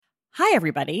Hi,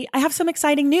 everybody. I have some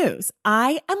exciting news.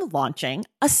 I am launching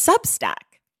a Substack.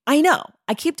 I know,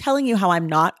 I keep telling you how I'm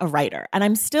not a writer, and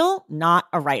I'm still not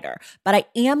a writer, but I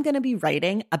am going to be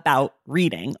writing about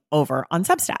reading over on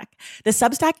Substack. The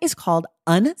Substack is called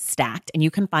Unstacked, and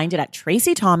you can find it at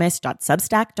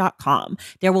traceythomas.substack.com.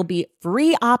 There will be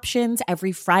free options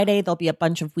every Friday. There'll be a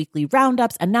bunch of weekly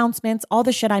roundups, announcements, all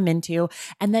the shit I'm into.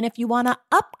 And then if you want to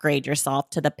upgrade yourself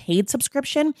to the paid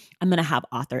subscription, I'm going to have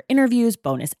author interviews,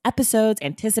 bonus episodes,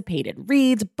 anticipated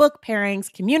reads, book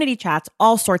pairings, community chats,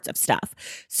 all sorts of stuff.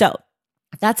 So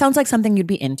if that sounds like something you'd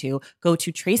be into, go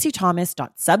to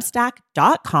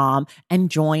traceythomas.substack.com and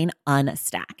join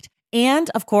Unstacked. And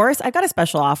of course, I've got a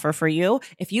special offer for you.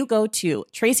 If you go to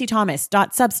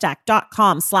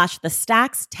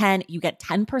traceythomas.substack.com/thestacks10, you get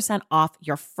 10% off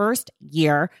your first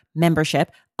year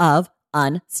membership of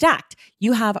Unstacked.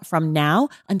 You have from now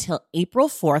until April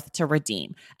 4th to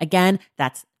redeem. Again,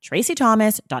 that's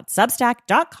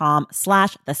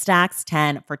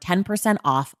traceythomas.substack.com/thestacks10 for 10%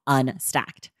 off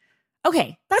Unstacked.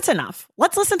 Okay, that's enough.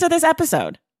 Let's listen to this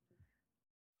episode.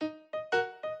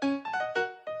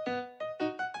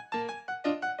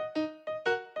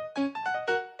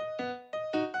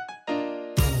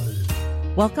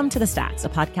 Welcome to The Stacks, a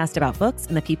podcast about books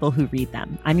and the people who read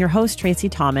them. I'm your host, Tracey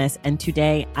Thomas, and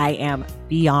today I am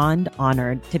beyond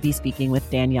honored to be speaking with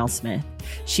Danyel Smith.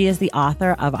 She is the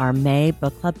author of our May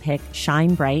book club pick,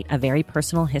 Shine Bright, A Very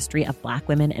Personal History of Black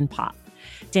Women in Pop.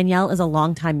 Danyel is a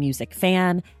longtime music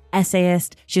fan,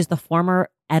 essayist. She's the former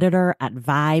editor at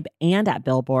Vibe and at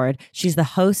Billboard. She's the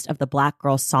host of the Black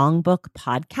Girl Songbook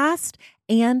podcast,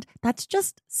 and that's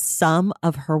just some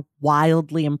of her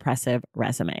wildly impressive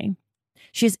resume.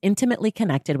 She is intimately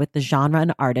connected with the genre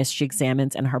and artists she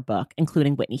examines in her book,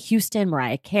 including Whitney Houston,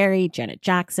 Mariah Carey, Janet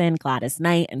Jackson, Gladys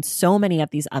Knight, and so many of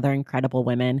these other incredible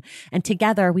women. And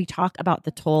together we talk about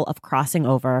the toll of crossing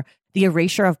over, the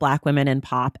erasure of Black women in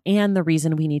pop, and the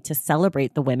reason we need to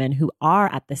celebrate the women who are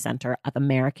at the center of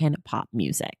American pop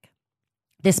music.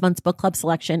 This month's book club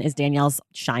selection is Danyel's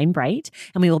Shine Bright,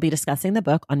 and we will be discussing the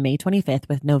book on May 25th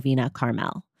with Novena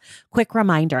Carmel. Quick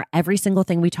reminder, every single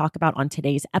thing we talk about on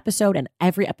today's episode and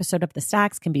every episode of The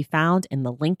Stacks can be found in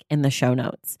the link in the show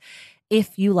notes.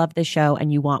 If you love this show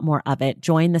and you want more of it,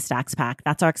 join the Stacks Pack.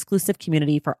 That's our exclusive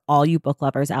community for all you book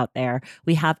lovers out there.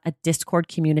 We have a Discord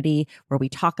community where we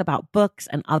talk about books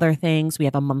and other things. We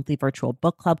have a monthly virtual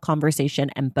book club conversation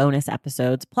and bonus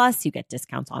episodes. Plus, you get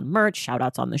discounts on merch, shout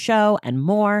outs on the show, and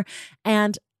more.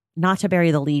 And not to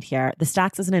bury the lead here, The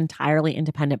Stacks is an entirely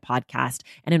independent podcast.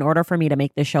 And in order for me to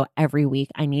make this show every week,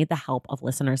 I need the help of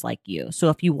listeners like you. So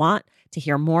if you want to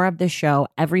hear more of this show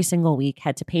every single week,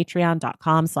 head to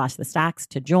patreon.com/thestacks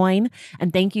to join.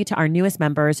 And thank you to our newest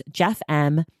members, Jeff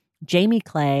M., Jamie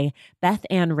Clay, Beth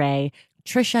Ann Ray,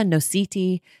 Trisha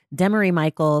Nositi, Demery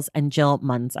Michaels, and Jill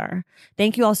Munzer.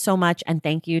 Thank you all so much. And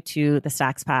thank you to the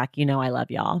Stacks Pack. You know I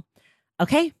love y'all.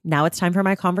 Okay, now it's time for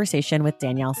my conversation with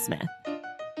Danyel Smith.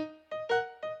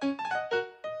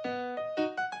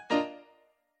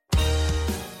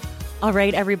 All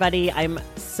right, everybody, I'm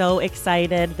so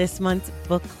excited. This month's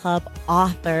book club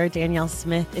author, Danyel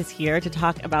Smith, is here to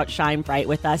talk about Shine Bright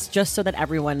with us, just so that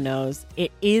everyone knows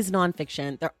it is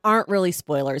nonfiction. There aren't really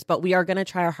spoilers, but we are going to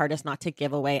try our hardest not to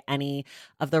give away any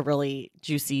of the really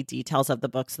juicy details of the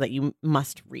book so that you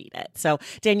must read it. So,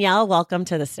 Danyel, welcome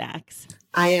to The Stacks.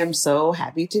 I am so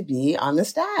happy to be on The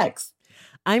Stacks.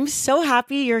 I'm so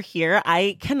happy you're here.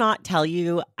 I cannot tell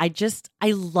you. I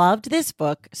loved this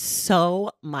book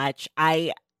so much.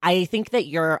 I think that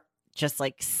you're just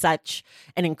like such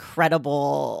an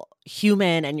incredible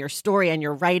human, and your story and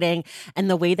your writing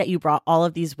and the way that you brought all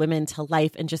of these women to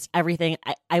life and just everything.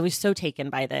 I was so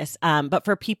taken by this. But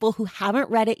for people who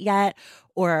haven't read it yet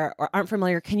or aren't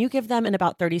familiar, can you give them in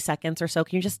about 30 seconds or so?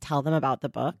 Can you just tell them about the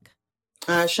book?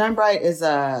 Shine Bright is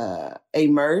a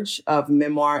merge of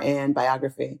memoir and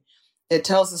biography. It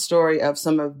tells the story of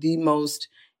some of the most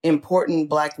important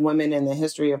Black women in the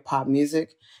history of pop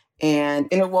music. And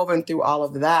interwoven through all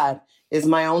of that is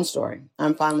my own story.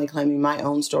 I'm finally claiming my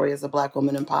own story as a Black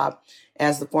woman in pop,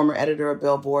 as the former editor of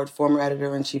Billboard, former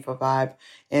editor-in-chief of Vibe,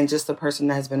 and just the person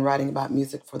that has been writing about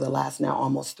music for the last now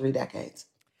almost 3 decades.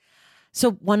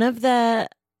 So one of the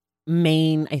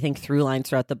main, I think, through lines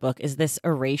throughout the book is this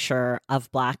erasure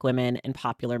of Black women in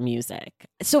popular music.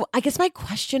 So I guess my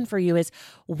question for you is,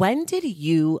 when did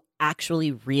you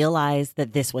actually realize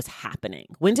that this was happening?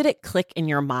 When did it click in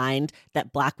your mind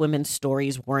that Black women's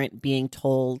stories weren't being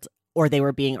told or they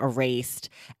were being erased?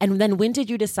 And then when did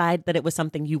you decide that it was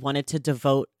something you wanted to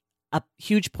devote a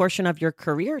huge portion of your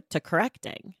career to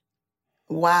correcting?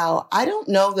 Wow. I don't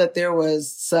know that there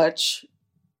was such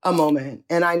a moment.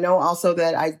 And I know also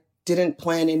that I didn't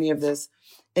plan any of this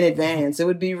in advance. It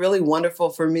would be really wonderful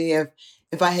for me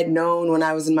if I had known when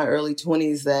I was in my early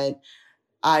 20s that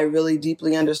I really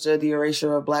deeply understood the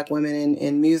erasure of Black women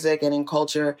in music and in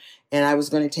culture. And I was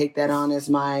going to take that on as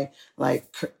my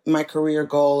career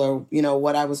goal, or,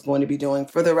 what I was going to be doing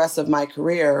for the rest of my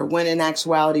career. When in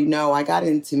actuality, no, I got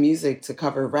into music to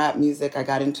cover rap music. I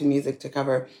got into music to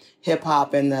cover hip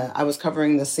hop, and I was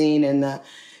covering the scene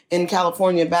in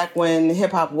California back when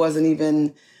hip hop wasn't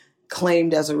even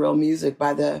claimed as a real music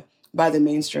by the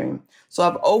mainstream. So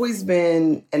I've always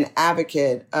been an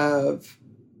advocate of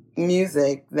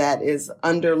music that is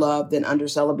underloved and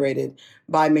undercelebrated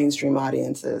by mainstream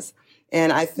audiences.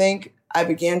 And I think I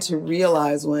began to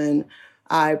realize when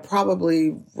I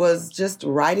probably was just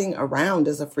writing around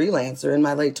as a freelancer in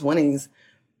my late 20s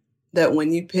that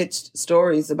when you pitched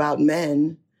stories about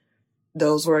men,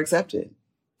 those were accepted.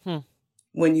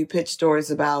 When you pitched stories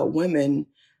about women,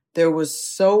 there was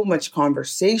so much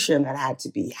conversation that had to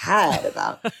be had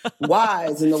about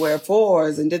whys and the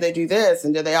wherefores, and did they do this,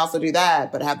 and did they also do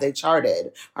that, but have they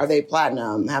charted? Are they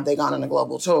platinum? Have they gone on a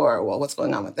global tour? Well, what's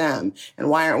going on with them? And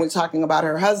why aren't we talking about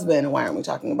her husband? And why aren't we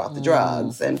talking about the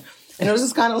drugs? And it was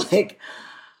just kind of like,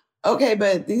 okay,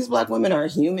 but these Black women are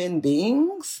human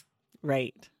beings.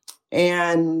 Right.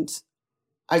 And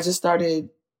I just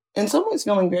started, in some ways,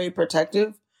 feeling very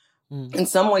protective. In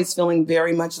some ways, feeling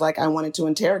very much like I wanted to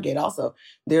interrogate also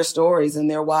their stories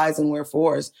and their whys and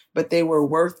wherefores, but they were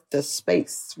worth the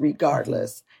space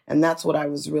regardless. And that's what I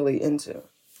was really into.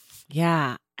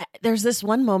 Yeah. There's this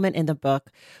one moment in the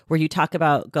book where you talk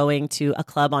about going to a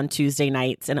club on Tuesday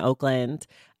nights in Oakland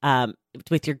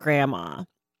with your grandma.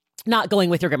 Not going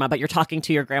with your grandma, but you're talking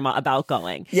to your grandma about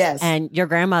going. Yes. And your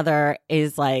grandmother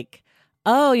is like,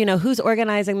 oh, who's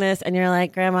organizing this? And you're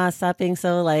like, Grandma, stop being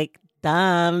so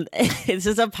dumb. It's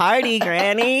just a party,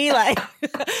 Granny.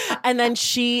 And then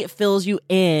she fills you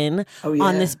in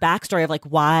on this backstory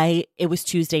of why it was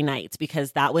Tuesday nights,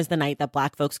 because that was the night that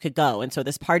Black folks could go. And so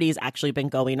this party has actually been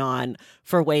going on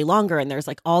for way longer. And there's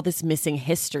all this missing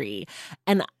history.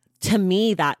 And to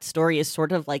me, that story is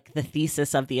sort of the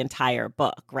thesis of the entire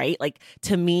book, right?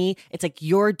 To me, it's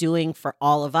you're doing for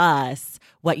all of us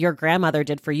what your grandmother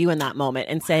did for you in that moment,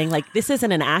 and saying this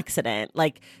isn't an accident.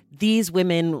 These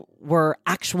women were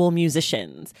actual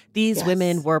musicians. These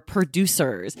women were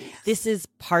producers. This is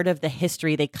part of the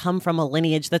history. They come from a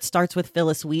lineage that starts with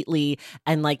Phyllis Wheatley.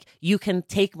 And you can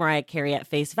take Mariah Carey at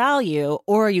face value,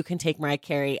 or you can take Mariah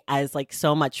Carey as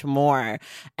so much more.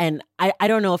 And I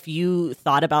don't know if you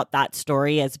thought about that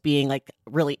story as being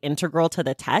really integral to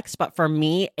the text, but for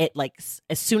me, it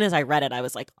as soon as I read it, I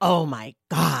was like, oh my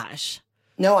gosh.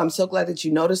 No, I'm so glad that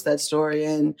you noticed that story.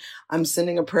 And I'm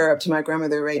sending a prayer up to my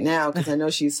grandmother right now, because I know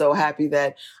she's so happy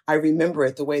that I remember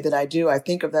it the way that I do. I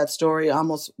think of that story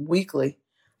almost weekly.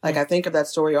 I think of that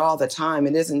story all the time.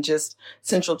 It isn't just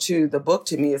central to the book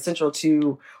to me. It's central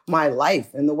to my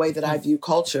life and the way that I view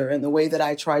culture and the way that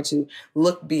I try to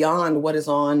look beyond what is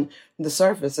on the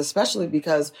surface, especially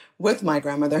because with my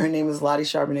grandmother, her name is Lottie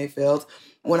Charbonnet Fields.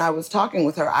 When I was talking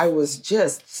with her, I was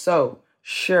just so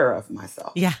sure of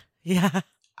myself. Yeah. Yeah.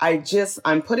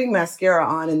 I'm putting mascara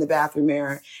on in the bathroom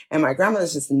mirror, and my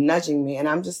grandmother's just nudging me, and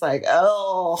I'm just like,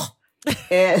 oh.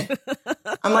 And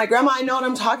I'm like, Grandma, I know what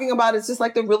I'm talking about. It's just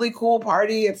the really cool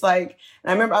party. It's and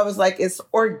I remember I was like, it's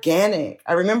organic.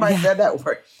 I remember I said that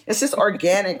word. It's just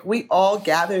organic. We all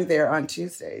gather there on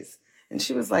Tuesdays. And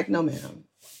she was like, no, ma'am.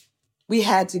 We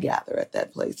had to gather at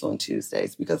that place on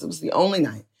Tuesdays because it was the only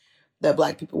night that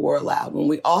Black people were allowed, when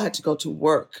we all had to go to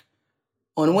work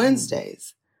on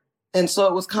Wednesdays. And so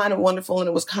it was kind of wonderful, and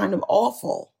it was kind of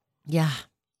awful. Yeah.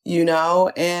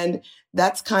 And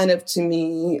that's kind of, to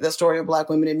me, the story of Black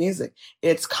women in music.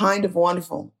 It's kind of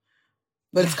wonderful,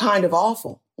 but it's kind of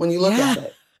awful when you look at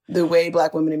it, the way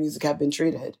Black women in music have been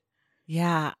treated.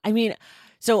 Yeah. I mean,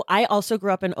 so I also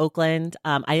grew up in Oakland.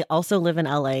 I also live in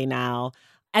LA now.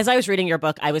 As I was reading your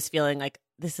book, I was feeling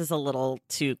this is it feels a little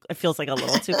too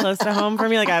close to home for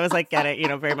me. I was get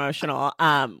it, very emotional.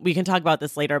 We can talk about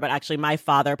this later, but actually my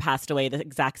father passed away the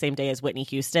exact same day as Whitney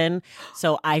Houston.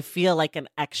 So I feel an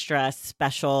extra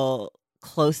special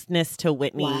closeness to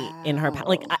Whitney in her,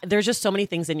 there's just so many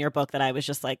things in your book that I was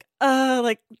just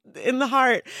in the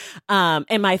heart.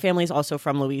 And my family's also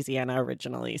from Louisiana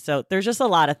originally. So there's just a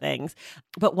lot of things.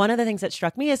 But one of the things that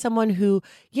struck me as someone who,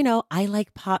 I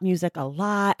like pop music a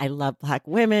lot. I love Black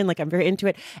women. I'm very into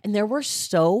it. And there were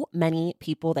so many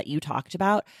people that you talked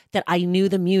about that I knew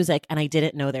the music and I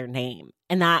didn't know their name.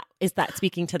 And that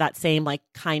speaking to that same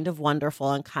kind of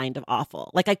wonderful and kind of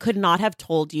awful. I could not have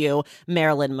told you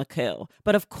Marilyn McCoo,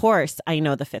 but of course I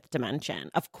know The Fifth Dimension.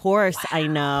 Of course I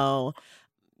know,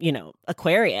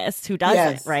 Aquarius who doesn't,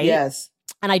 Yes, right? yes.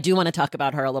 And I do want to talk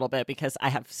about her a little bit because I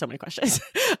have so many questions.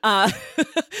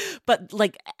 But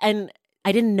and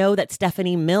I didn't know that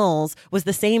Stephanie Mills was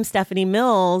the same Stephanie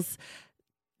Mills.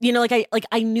 I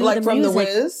knew Like the from music.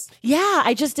 The Wiz? Yeah,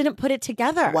 I just didn't put it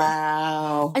together.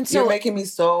 Wow. And so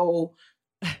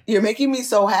You're making me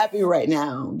so happy right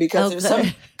now because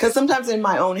sometimes in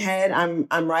my own head I'm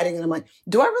writing and I'm like,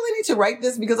 do I really need to write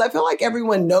this? Because I feel like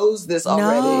everyone knows this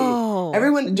already. No.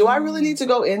 Do I really need to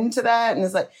go into that? And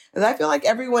it's like, and I feel like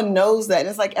everyone knows that. And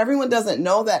it's like everyone doesn't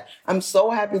know that. I'm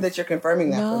so happy that you're confirming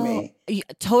that for me. Yeah,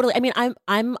 totally. I mean,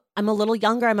 I'm a little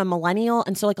younger. I'm a millennial,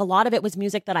 and so a lot of it was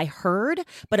music that I heard,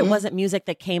 but it wasn't music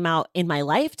that came out in my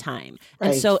lifetime.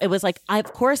 Right. And so it was like,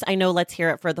 of course, I know "Let's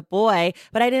Hear It for the Boy,"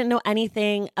 but I didn't know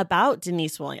anything about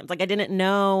Denise Williams. Like, I didn't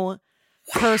know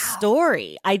her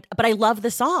story. But I love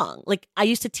the song. Like, I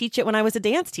used to teach it when I was a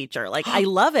dance teacher. Like, I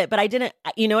love it, but I didn't.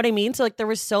 You know what I mean? So there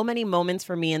was so many moments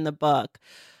for me in the book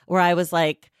where I was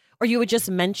like. Or you would just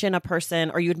mention a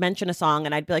person or you would mention a song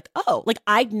and I'd be like, oh, like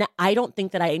I don't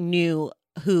think that I knew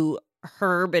who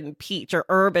Herb and Peach or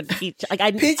Herb and Peach.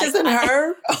 Like Peaches and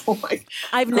Herb? Oh my.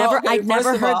 I've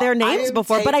never heard their names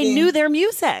before, but I knew their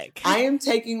music. I am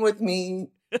taking with me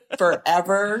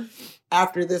forever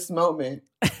after this moment,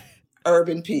 Herb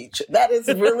and Peach. That is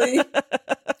going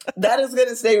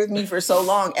to stay with me for so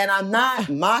long. And I'm not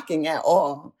mocking at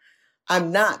all.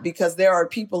 I'm not, because there are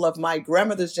people of my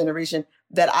grandmother's generation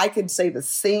that I could say the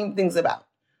same things about.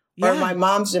 Or my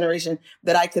mom's generation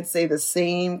that I could say the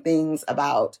same things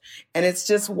about. And it's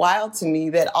just wild to me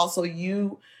that also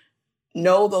you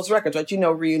know those records, right? You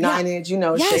know Reunited,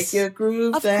 Shake Your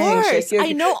Groove of thing. Course.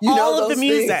 I know all of the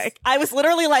music. Things. I was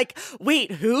literally like,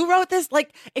 wait, who wrote this?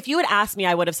 Like, if you had asked me,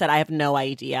 I would have said I have no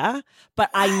idea, but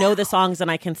I know the songs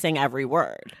and I can sing every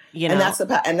word. And that's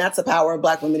the power of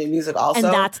Black women in music also.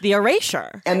 And that's the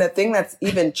erasure. And the thing that's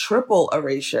even triple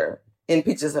erasure in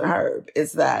Peaches and Herb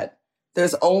is that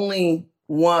there's only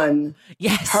one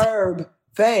Herb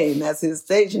Fame, as his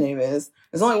stage name is.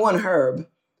 There's only one Herb.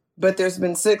 But there's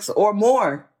been 6 or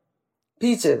more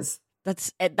Peaches.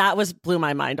 That blew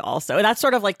my mind also. And that's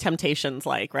sort of like Temptations,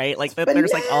 right? Like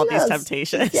there's like all these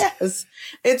Temptations. Yes.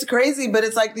 It's crazy, but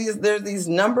it's like there's these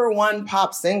number one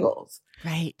pop singles.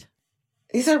 Right.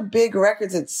 These are big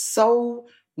records. It's so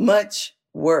much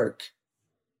work,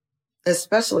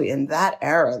 especially in that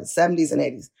era, the 70s and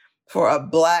 80s, for a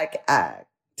Black act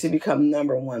to become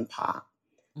number one pop.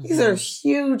 These are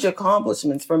huge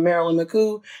accomplishments for Marilyn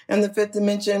McCoo and the Fifth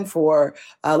Dimension, for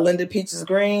Linda Peaches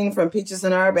Green from Peaches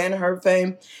and Herb and Herb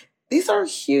fame. These are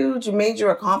huge, major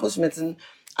accomplishments. And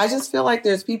I just feel like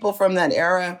there's people from that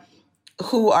era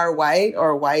who are white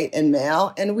or white and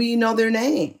male, and we know their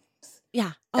names.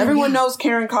 Yeah. Everyone knows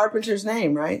Karen Carpenter's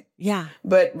name, right? Yeah.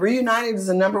 But Reunited is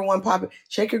the number one pop.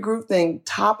 Shake Your Groove thing,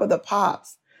 top of the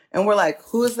pops. And we're like,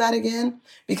 who is that again?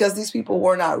 Because these people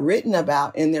were not written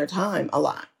about in their time a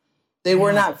lot. They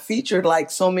were not featured like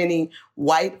so many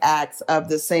white acts of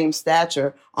the same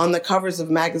stature on the covers of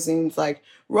magazines like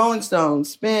Rolling Stone,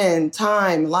 Spin,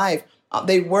 Time, Life.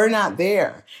 They were not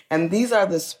there. And these are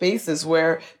the spaces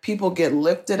where people get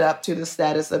lifted up to the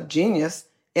status of genius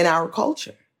in our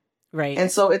culture. Right. And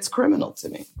so it's criminal to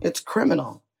me. It's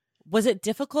criminal. Was it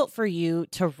difficult for you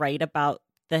to write about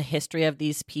the history of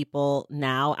these people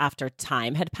now after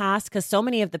time had passed? Because so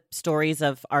many of the stories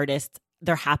of artists,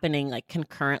 they're happening like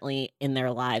concurrently in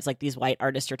their lives. Like these white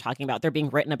artists you're talking about, they're being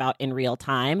written about in real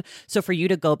time. So for you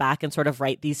to go back and sort of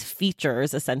write these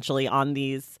features essentially on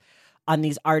these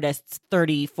artists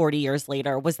 30, 40 years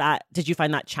later, did you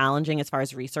find that challenging as far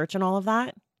as research and all of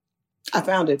that? I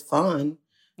found it fun.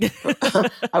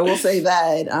 I will say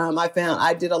that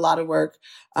I did a lot of work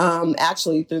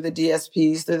actually through the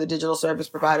DSPs, through the digital service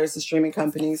providers, the streaming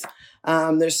companies.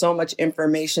 There's so much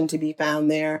information to be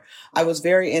found there. I was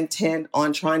very intent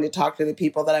on trying to talk to the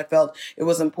people that I felt it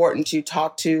was important to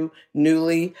talk to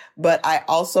newly, but I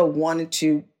also wanted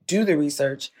to do the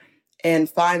research and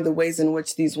find the ways in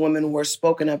which these women were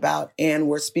spoken about and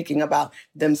were speaking about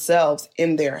themselves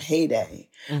in their heyday.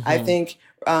 Mm-hmm. I think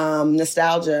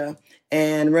nostalgia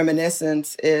and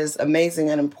reminiscence is amazing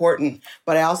and important,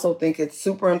 but I also think it's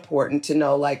super important to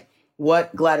know like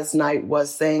what Gladys Knight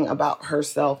was saying about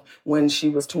herself when she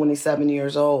was 27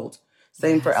 years old.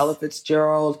 Same for Ella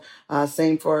Fitzgerald,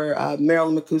 same for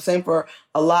Marilyn McCoo, same for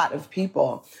a lot of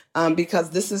people. Because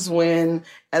this is when,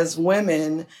 as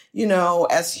women,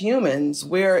 as humans,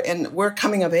 we're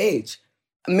coming of age.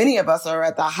 many of us are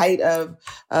at the height of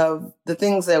the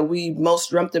things that we most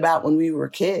dreamt about when we were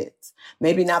kids.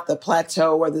 Maybe not the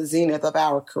plateau or the zenith of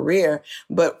our career,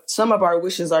 but some of our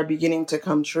wishes are beginning to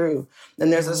come true.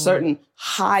 And there's a certain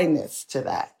highness to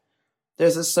that.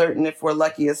 There's a certain, if we're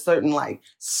lucky, a certain like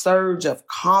surge of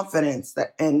confidence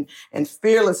that and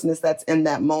fearlessness that's in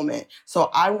that moment.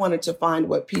 So I wanted to find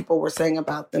what people were saying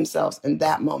about themselves in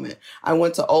that moment. I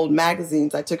went to old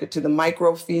magazines. I took it to the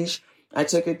microfiche. I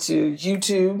took it to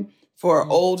YouTube for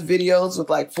old videos with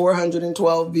like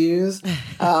 412 views.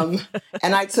 And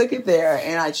I took it there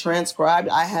and I transcribed.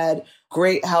 I had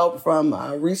great help from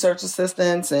research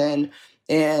assistants and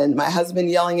my husband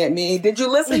yelling at me, did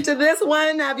you listen to this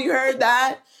one? Have you heard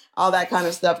that? All that kind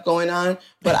of stuff going on.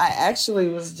 But I actually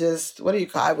was just,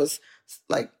 I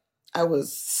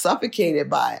was suffocated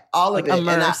by all of it.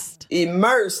 Immersed. And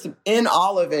immersed in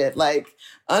all of it, like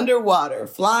underwater,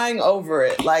 flying over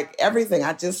it, like everything.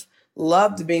 I just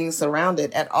loved being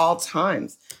surrounded at all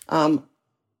times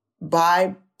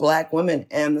by Black women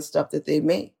and the stuff that they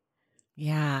make.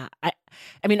 Yeah.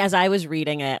 I mean, as I was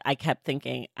reading it, I kept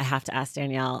thinking, I have to ask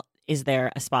Danyel, is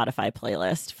there a Spotify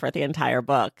playlist for the entire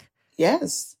book?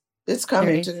 Yes. It's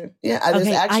coming to, yeah.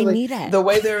 Okay, actually, I need it. the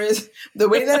way that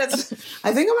it's,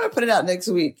 I think I'm going to put it out next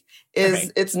week,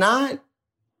 is It's not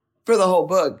for the whole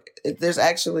book. There's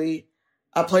actually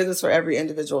a playlist for every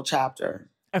individual chapter.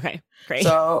 Okay, great.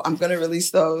 So I'm going to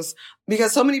release those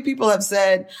because so many people have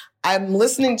said, I'm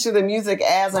listening to the music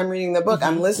as I'm reading the book.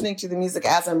 I'm listening to the music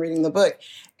as I'm reading the book.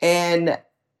 And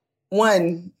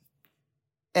one,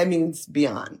 that means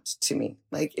beyond to me.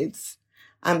 Like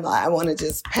I want to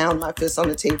just pound my fist on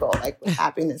the table, like with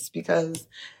happiness, because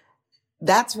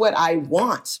that's what I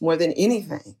want more than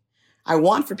anything. I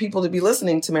want for people to be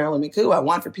listening to Marilyn McCoo. I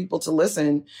want for people to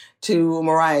listen to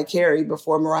Mariah Carey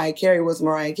before Mariah Carey was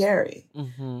Mariah Carey.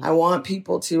 I want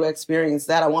people to experience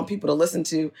that. I want people to listen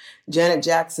to Janet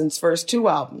Jackson's first 2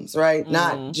 albums, right?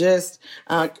 Not just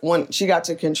when she got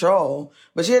to Control,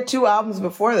 but she had 2 albums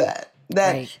before that.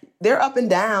 They're up and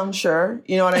down, sure,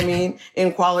 you know what I mean,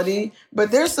 in quality,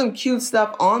 but there's some cute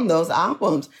stuff on those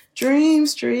albums. Dream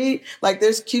Street, like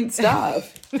there's cute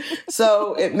stuff.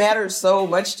 So it matters so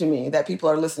much to me that people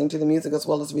are listening to the music as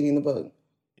well as reading the book.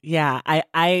 Yeah,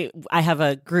 I have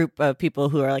a group of people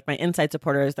who are like my inside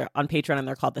supporters. They're on Patreon and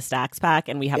they're called the Stacks Pack,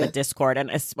 and we have a Discord.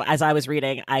 And as I was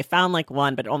reading, I found like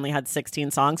one, but it only had 16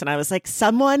 songs, and I was like,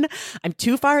 I'm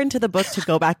too far into the book to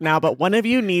go back now, but one of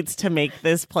you needs to make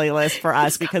this playlist for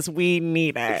us because we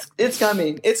need it. It's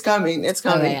coming.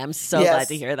 Okay, I'm so glad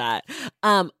to hear that.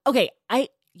 Okay,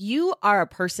 you are a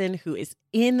person who is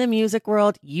in the music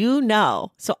world,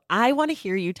 so I want to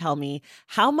hear you tell me,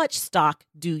 how much stock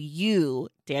do you,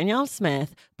 Danyel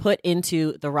Smith, put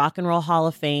into the Rock and Roll Hall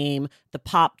of Fame, the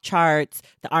pop charts,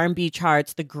 the R&B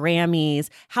charts, the Grammys?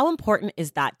 How important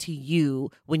is that to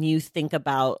you when you think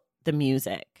about the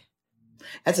music?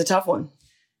 That's a tough one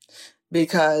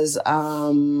because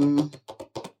I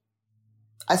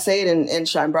say it in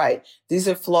Shine Bright. These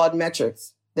are flawed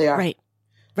metrics. They are.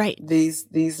 Right.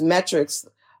 These metrics,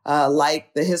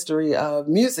 like the history of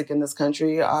music in this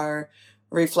country, are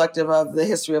reflective of the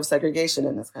history of segregation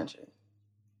in this country.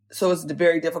 So it's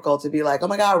very difficult to be like, oh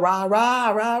my God, rah,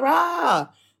 rah, rah, rah,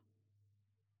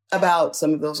 about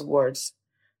some of those awards.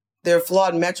 They're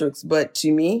flawed metrics, but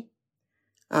to me,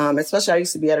 especially I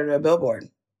used to be editor of Billboard,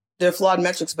 they're flawed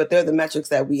metrics, but they're the metrics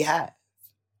that we have.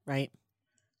 Right.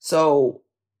 So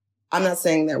I'm not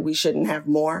saying that we shouldn't have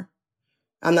more.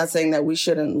 I'm not saying that we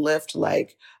shouldn't lift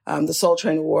like the Soul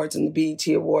Train Awards and the BET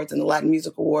Awards and the Latin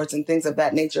Music Awards and things of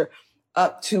that nature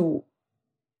up to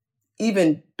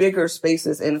even bigger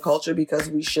spaces in culture, because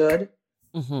we should.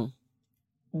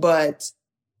 But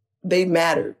they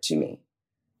matter to me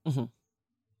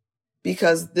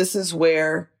because this is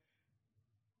where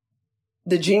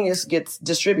the genius gets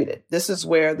distributed. This is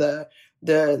where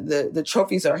the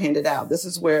trophies are handed out. This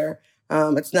is where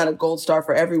it's not a gold star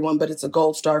for everyone, but it's a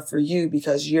gold star for you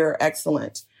because you're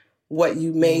excellent. What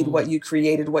you made, what you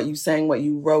created, what you sang, what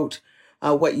you wrote,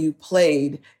 what you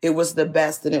played, it was the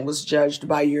best and it was judged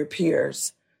by your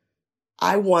peers.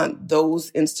 I want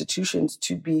those institutions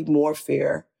to be more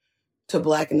fair to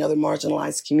Black and other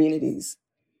marginalized communities.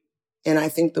 And I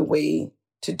think the way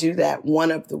to do that,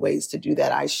 one of the ways to do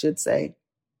that, I should say,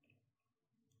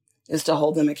 is to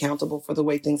hold them accountable for the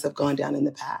way things have gone down in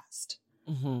the past.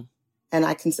 And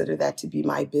I consider that to be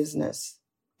my business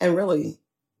and really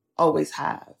always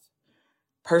have.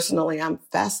 Personally, I'm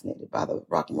fascinated by the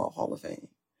Rock and Roll Hall of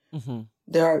Fame.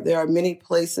 There are many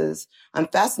places. I'm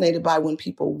fascinated by when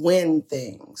people win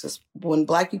things. When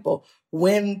Black people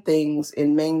win things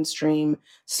in mainstream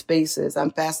spaces,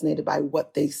 I'm fascinated by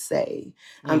what they say.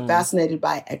 I'm fascinated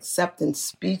by acceptance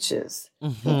speeches.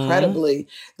 Incredibly,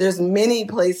 there's many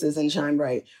places in Shine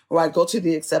Bright where I go to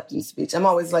the acceptance speech. I'm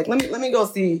always like, let me go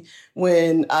see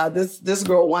when this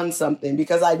girl won something,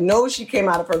 because I know she came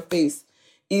out of her face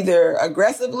either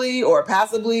aggressively or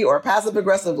passive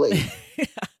aggressively.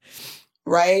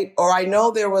 Right? Or I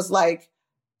know there was like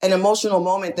an emotional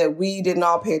moment that we didn't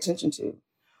all pay attention to,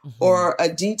 or a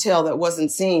detail that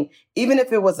wasn't seen, even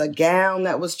if it was a gown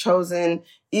that was chosen,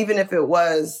 even if it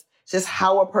was just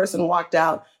how a person walked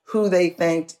out, who they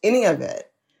thanked, any of it.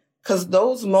 Because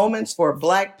those moments for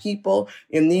Black people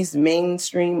in these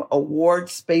mainstream award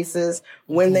spaces,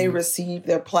 when they receive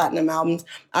their platinum albums.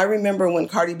 I remember when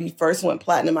Cardi B first went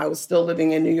platinum, I was still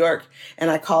living in New York,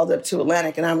 and I called up to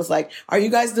Atlantic and I was like, are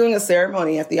you guys doing a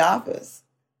ceremony at the office?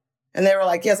 And they were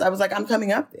like, yes. I was like, I'm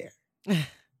coming up there.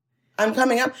 I'm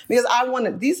coming up because I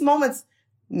wanted, these moments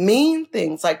mean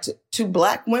things, like to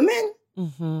Black women,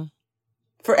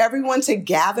 for everyone to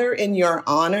gather in your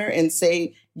honor and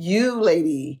say, you,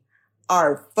 lady,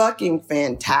 are fucking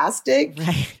fantastic.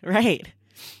 Right.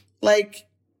 Like,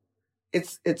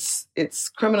 it's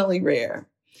criminally rare.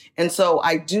 And so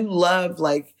I do love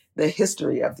like the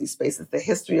history of these spaces, the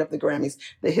history of the Grammys,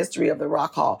 the history of the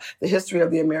Rock Hall, the history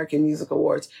of the American Music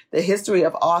Awards, the history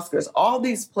of Oscars, all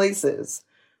these places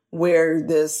where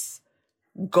these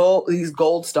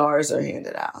gold stars are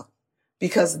handed out.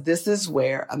 Because this is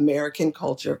where American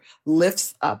culture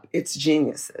lifts up its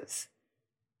geniuses.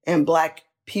 And Black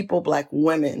people, Black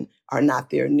women are not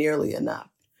there nearly enough.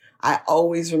 I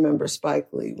always remember Spike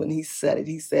Lee when he said it.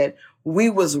 He said, we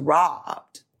was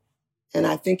robbed. And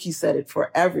I think he said it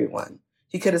for everyone.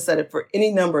 He could have said it for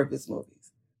any number of his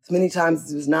movies. As many times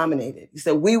as he was nominated. He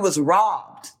said, we was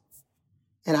robbed.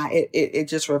 And it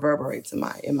just reverberates in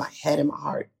my head and my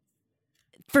heart.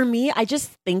 For me, I just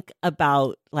think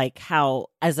about like how,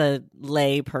 as a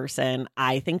lay person,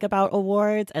 I think about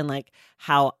awards, and like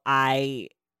how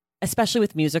especially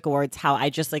with music awards, how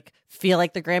I just like feel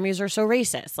like the Grammys are so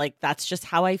racist. Like that's just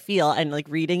how I feel. And like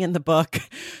reading in the book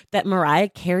that Mariah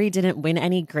Carey didn't win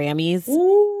any Grammys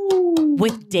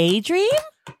with Daydream.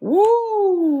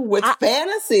 With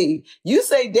Fantasy. You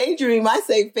say Daydream, I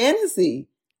say Fantasy.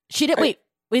 She didn't, wait,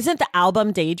 isn't the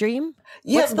album Daydream?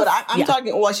 Yes, but I'm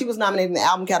talking, well, she was nominated in the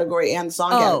album category and the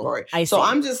song category. I see. So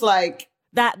I'm just like.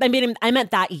 That, I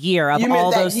meant that year of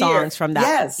all those songs from that.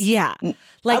 Yes. Yeah.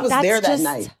 Like, I was there that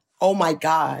night. Oh my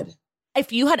God.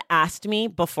 If you had asked me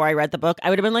before I read the book, I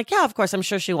would have been like, yeah, of course, I'm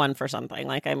sure she won for something.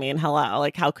 Like, I mean, hello,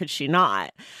 like, how could she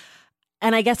not?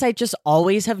 And I guess I just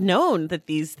always have known that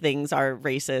these things are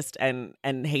racist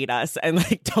and hate us and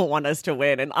like don't want us to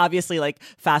win. And obviously, like,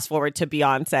 fast forward to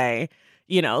Beyonce,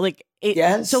 you know, like,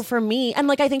 yes. So for me, and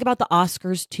like, I think about the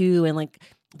Oscars too, and like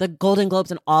the Golden Globes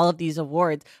and all of these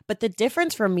awards. But the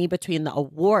difference for me between the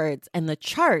awards and the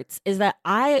charts is that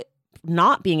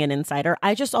not being an insider,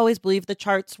 I just always believed the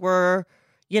charts were,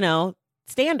 you know,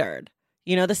 standard,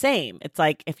 you know, the same. It's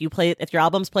like if your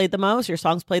albums played the most, your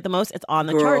songs played the most, it's on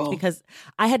the charts, because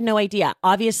I had no idea.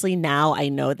 Obviously now I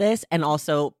know this, and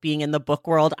also being in the book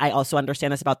world, I also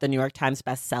understand this about the New York Times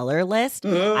bestseller list.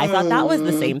 I thought that was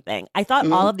the same thing. I thought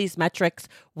all of these metrics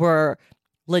were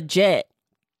legit.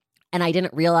 And I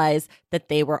didn't realize that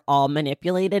they were all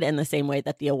manipulated in the same way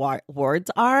that the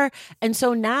awards are. And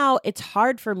so now it's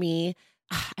hard for me.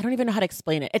 I don't even know how to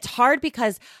explain it. It's hard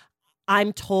because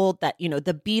I'm told that, you know,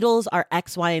 the Beatles are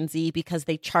X, Y, and Z because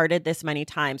they charted this many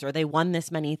times or they won this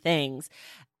many things.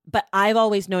 But I've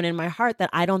always known in my heart that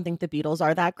I don't think the Beatles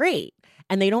are that great.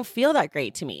 And they don't feel that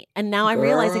great to me. And now I'm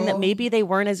realizing that maybe they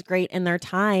weren't as great in their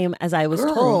time as I was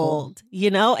told,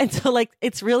 you know? And so like,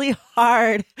 it's really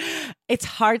hard. It's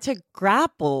hard to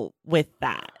grapple with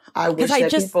that. I wish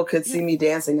that people could see me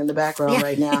dancing in the background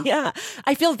right now. Yeah.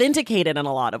 I feel vindicated in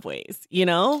a lot of ways, you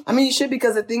know? I mean, you should,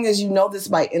 because the thing is, you know this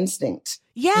by instinct.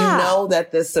 Yeah. You know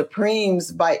that the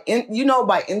Supremes by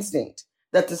instinct.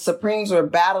 That the Supremes were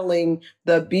battling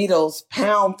the Beatles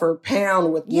pound for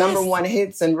pound with number one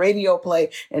hits and radio play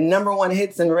and number one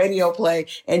hits and radio play.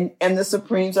 And the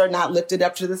Supremes are not lifted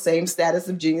up to the same status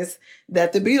of genius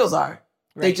that the Beatles are.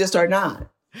 Right. They just are not.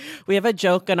 We have a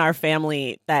joke in our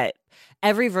family that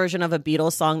every version of a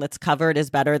Beatles song that's covered is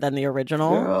better than the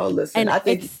original. Girl, listen, and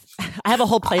I have a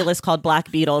whole playlist called Black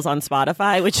Beatles on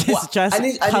Spotify, which is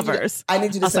covers. I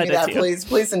need you to send me that, please.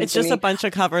 Please send it to me. It's just a bunch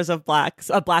of covers of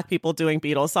black people doing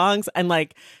Beatles songs, and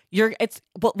like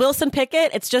Wilson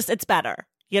Pickett. It's better.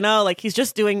 Like he's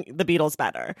just doing the Beatles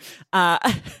better.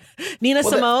 Nina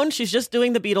Simone, she's just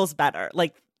doing the Beatles better.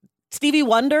 Like Stevie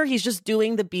Wonder, he's just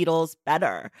doing the Beatles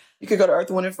better. You could go to Earth,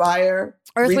 Wind and Fire,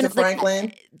 Aretha Franklin.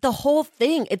 Like, the whole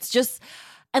thing. It's just,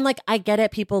 and like, I get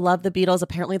it. People love the Beatles.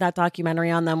 Apparently that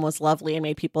documentary on them was lovely and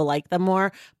made people like them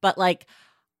more. But like,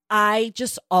 I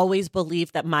just always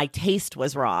believed that my taste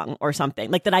was wrong or something.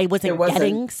 Like that I wasn't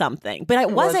getting something. But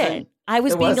it wasn't. I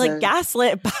was being like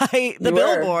gaslit by the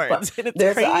billboards. And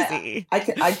it's crazy.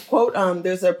 I quote,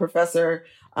 there's a professor,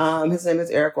 his name is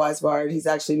Eric Weisbard. He's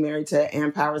actually married to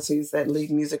Ann Powers, who's that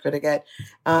lead music critic at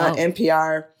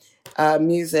NPR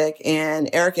Music. And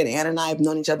Eric and Ann and I have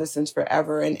known each other since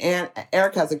forever. And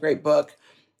Eric has a great book.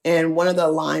 And one of the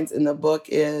lines in the book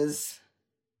is,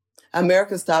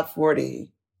 America's Top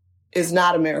 40 is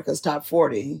not America's Top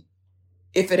 40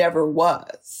 if it ever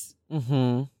was.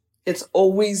 Mm-hmm. It's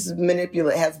always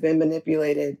has been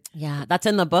manipulated. Yeah, that's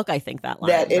in the book, I think, that line.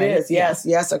 That it right? is, yes.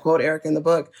 Yeah. Yes, I quote Eric in the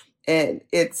book. And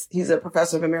he's a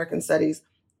professor of American Studies.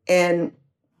 And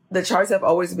the charts have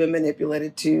always been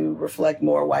manipulated to reflect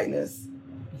more whiteness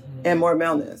and more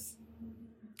maleness.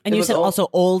 And you said also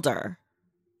older,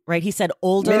 right? He said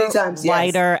older, many times,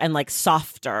 whiter, and like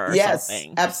softer or something.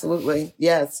 Yes, absolutely.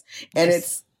 Yes. And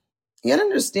you gotta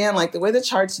understand, like the way the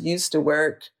charts used to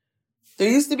work, there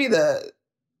used to be the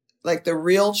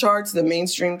real charts, the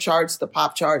mainstream charts, the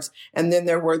pop charts, and then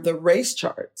there were the race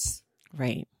charts.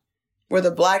 Right. Where the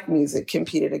Black music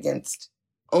competed against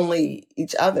only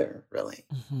each other, really.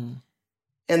 Mm-hmm.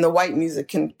 And the white music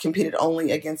competed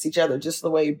only against each other, just the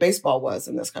way baseball was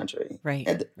in this country. Right.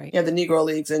 You had the Negro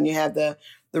Leagues and you had the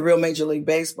real Major League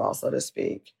Baseball, so to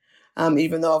speak.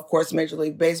 Even though, of course, Major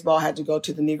League Baseball had to go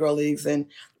to the Negro Leagues and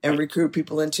recruit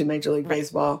people into Major League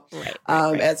Baseball,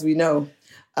 as we know.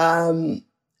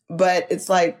 But it's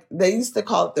like they used to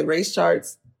call it the race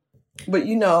charts. But,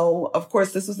 of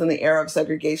course, this was in the era of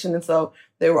segregation. And so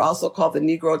they were also called the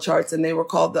Negro charts, and they were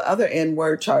called the other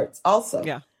N-word charts also.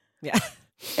 Yeah. Yeah.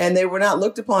 And they were not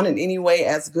looked upon in any way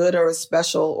as good or as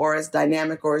special or as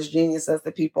dynamic or as genius as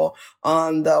the people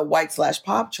on the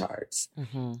white/pop charts.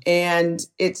 Mm-hmm. And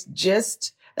it's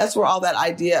just, that's where all that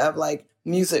idea of like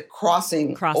music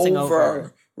crossing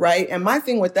over. Right. And my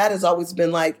thing with that has always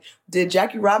been like, did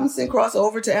Jackie Robinson cross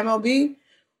over to MLB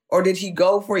or did he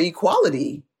go for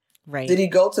equality? Right. Did he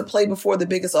go to play before the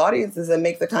biggest audiences and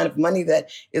make the kind of money that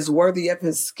is worthy of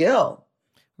his skill?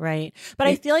 Right. But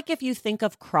I feel like if you think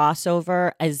of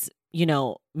crossover as,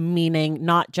 meaning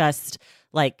not just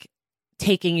like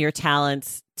taking your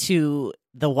talents to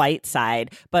the white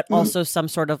side, but also some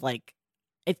sort of like,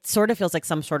 it sort of feels like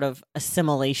some sort of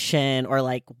assimilation or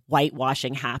like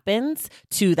whitewashing happens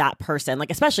to that person.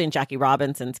 Like, especially in Jackie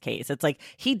Robinson's case, it's like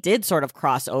he did sort of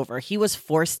cross over. He was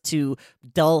forced to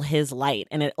dull his light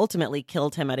and it ultimately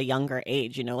killed him at a younger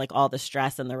age, like all the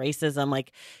stress and the racism.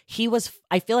 Like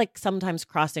I feel like sometimes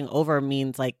crossing over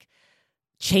means like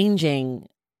changing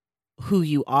who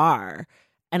you are.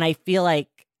 And I feel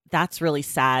like that's really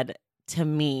sad to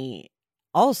me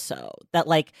also, that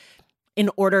like, in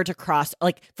order to cross,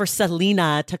 like for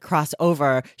Selena to cross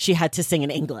over, she had to sing in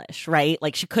English, right?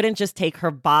 Like she couldn't just take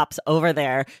her bops over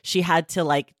there. She had to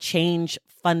like change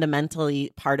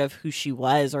fundamentally part of who she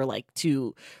was, or like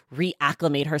to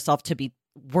reacclimate herself to be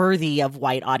worthy of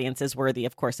white audiences, worthy,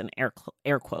 of course, in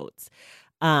air quotes.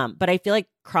 But I feel like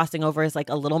crossing over is like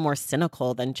a little more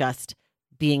cynical than just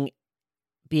being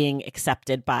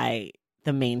accepted by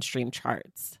the mainstream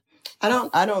charts.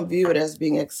 I don't view it as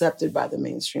being accepted by the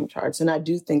mainstream charts. And I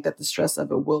do think that the stress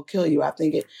of it will kill you. I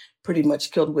think it pretty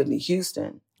much killed Whitney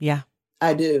Houston. Yeah.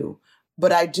 I do.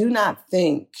 But I do not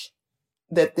think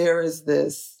that there is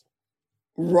this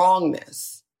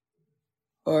wrongness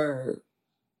or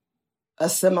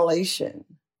assimilation.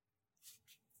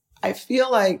 I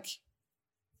feel like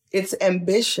it's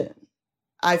ambition.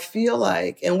 I feel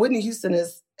like, and Whitney Houston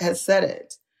has said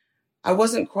it, I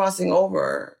wasn't crossing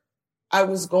over. I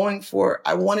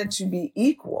wanted to be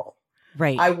equal.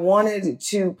 Right. I wanted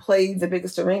to play the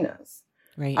biggest arenas.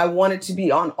 Right. I wanted to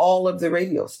be on all of the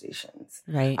radio stations.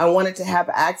 Right. I wanted to have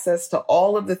access to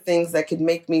all of the things that could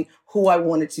make me who I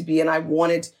wanted to be. And I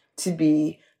wanted to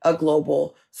be a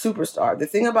global superstar. The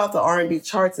thing about the R&B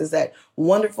charts is that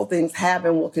wonderful things have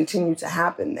and will continue to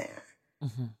happen there.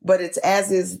 Mm-hmm. But it's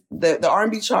as is the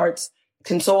R&B charts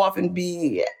can so often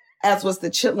be, as was the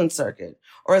Chitlin circuit,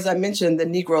 or as I mentioned, the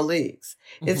Negro Leagues.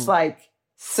 Mm-hmm. It's like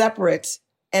separate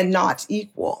and not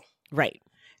equal. Right.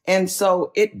 And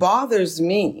so it bothers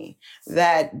me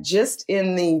that just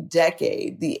in the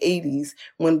decade, the 80s,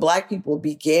 when Black people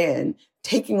began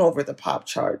taking over the pop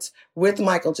charts with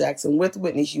Michael Jackson, with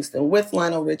Whitney Houston, with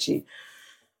Lionel Richie,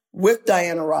 with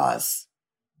Diana Ross,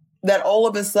 that all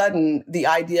of a sudden the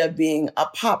idea of being a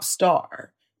pop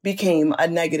star became a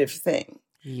negative thing.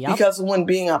 Yep. Because when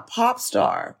being a pop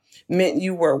star meant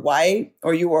you were white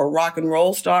or you were a rock and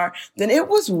roll star, then it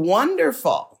was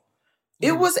wonderful.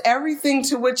 It was everything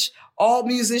to which all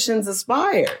musicians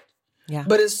aspired. Yeah.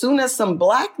 But as soon as some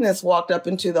blackness walked up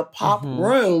into the pop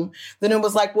room, then it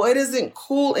was like, well, it isn't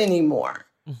cool anymore.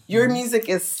 Your music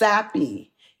is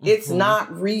sappy. It's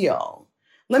not real.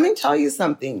 Let me tell you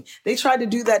something. They tried to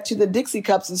do that to the Dixie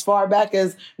Cups as far back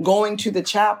as Going to the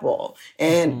Chapel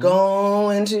and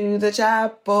Going to the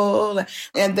Chapel.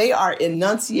 And they are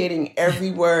enunciating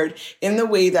every word in the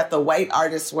way that the white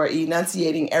artists were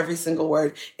enunciating every single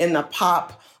word in the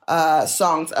pop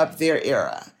songs of their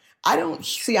era. I don't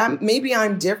see, maybe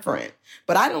I'm different,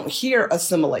 but I don't hear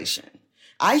assimilation.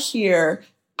 I hear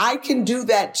I can do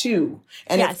that too.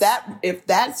 And if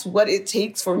that's what it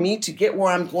takes for me to get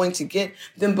where I'm going to get,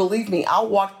 then believe me, I'll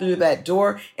walk through that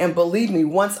door. And believe me,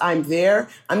 once I'm there,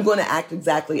 I'm going to act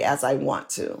exactly as I want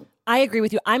to. I agree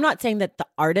with you. I'm not saying that the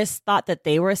artists thought that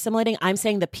they were assimilating. I'm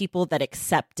saying the people that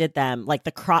accepted them, like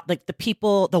the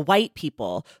people, the white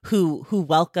people who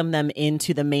welcomed them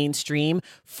into the mainstream,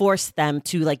 forced them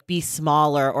to like be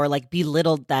smaller or like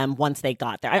belittled them once they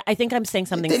got there. I think I'm saying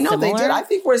something similar. No, they did. I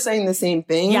think we're saying the same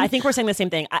thing. Yeah, I think we're saying the same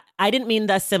thing. I didn't mean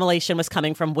the assimilation was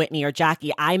coming from Whitney or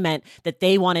Jackie. I meant that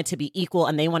they wanted to be equal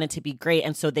and they wanted to be great.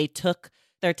 And so they took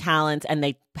their talents and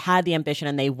they had the ambition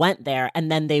and they went there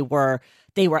and then they were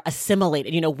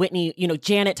assimilated. You know, Whitney,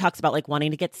 Janet talks about like wanting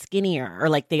to get skinnier or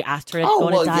like they asked her to go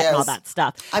on a diet and all that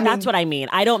stuff. That's what I mean.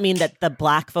 I don't mean that the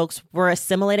black folks were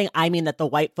assimilating. I mean that the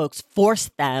white folks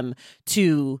forced them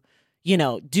to,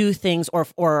 do things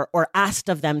or asked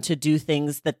of them to do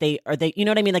things that they, you know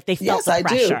what I mean? Like they felt the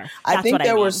pressure. Yes, I do. I think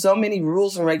there were so many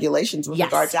rules and regulations with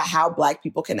regard to how black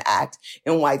people can act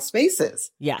in white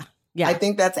spaces. Yeah. Yeah. I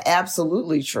think that's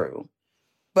absolutely true.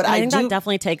 But I think that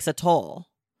definitely takes a toll.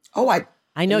 Oh,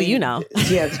 I know. Yeah,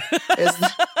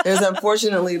 there's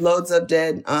unfortunately loads of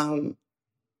dead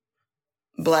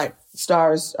black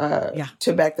stars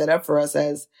to back that up for us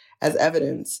as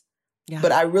evidence. Yeah.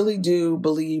 But I really do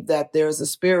believe that there's a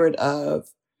spirit of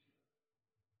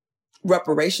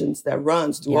reparations that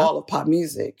runs through all of pop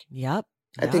music. Yep.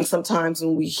 I think sometimes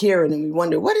when we hear it and we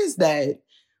wonder, what is that?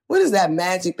 What is that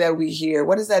magic that we hear?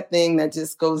 What is that thing that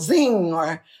just goes zing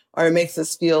or it makes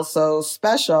us feel so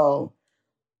special?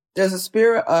 There's a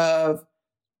spirit of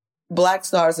black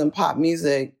stars in pop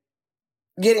music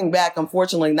getting back,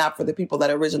 unfortunately, not for the people that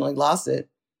originally lost it,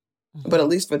 but at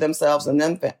least for themselves and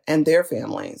them and their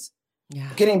families. Yeah.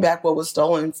 Getting back what was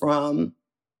stolen from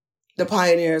the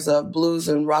pioneers of blues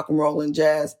and rock and roll and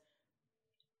jazz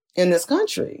in this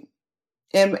country.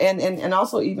 And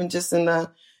also even just in the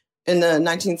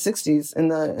 1960s,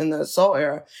 in the soul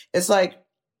era, it's like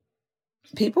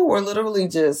people were literally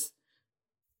just,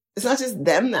 it's not just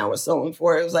them that were stolen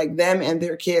for. It was like them and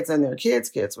their kids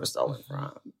kids were stolen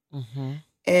from. Mm-hmm.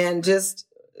 And just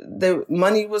the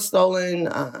money was stolen.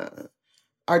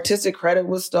 Artistic credit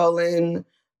was stolen.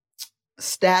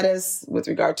 Status with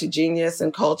regard to genius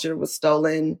and culture was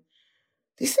stolen.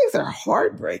 These things are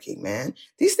heartbreaking, man.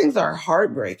 These things are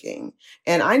heartbreaking.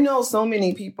 And I know so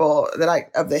many people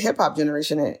of the hip hop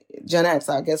generation, Gen X,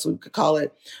 I guess we could call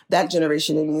it, that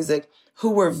generation in music,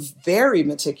 who were very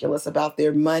meticulous about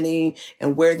their money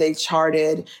and where they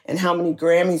charted and how many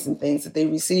Grammys and things that they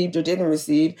received or didn't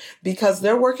receive, because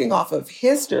they're working off of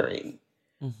history.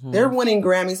 Mm-hmm. They're winning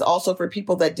Grammys also for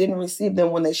people that didn't receive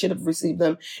them when they should have received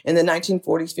them in the 1940s,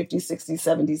 50s, 60s,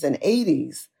 70s, and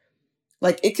 80s.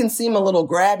 Like, it can seem a little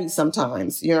grabby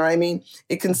sometimes, you know what I mean?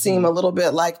 It can seem a little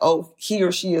bit like, oh, he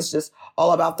or she is just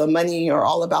all about the money or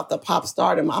all about the pop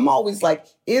stardom. I'm always like,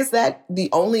 is that the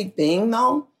only thing,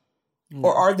 though? Mm-hmm.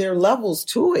 Or are there levels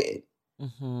to it?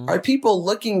 Mm-hmm. Are people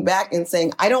looking back and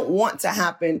saying, I don't want to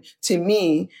happen to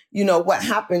me, what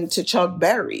happened to Chuck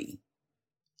Berry?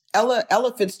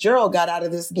 Ella Fitzgerald got out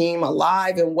of this game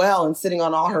alive and well and sitting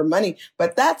on all her money.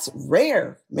 But that's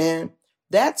rare, man.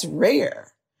 That's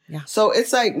rare. Yeah. So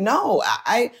it's like, no,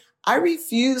 I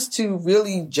refuse to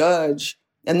really judge.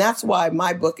 And that's why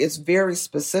my book is very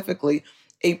specifically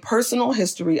a personal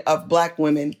history of Black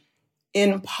women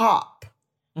in pop.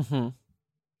 Mm-hmm.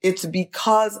 It's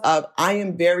because I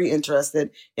am very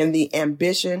interested in the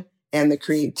ambition and the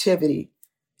creativity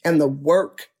and the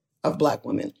work of Black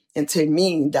women. And to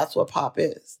me, that's what pop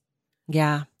is.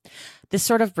 Yeah. This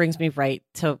sort of brings me right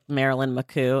to Marilyn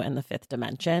McCoo and the Fifth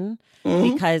Dimension,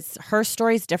 because her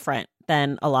story's different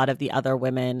than a lot of the other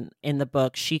women in the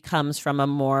book. She comes from a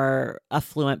more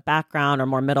affluent background or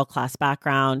more middle-class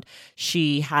background.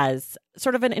 She has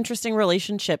sort of an interesting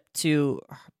relationship to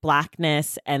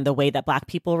Blackness and the way that Black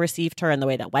people received her and the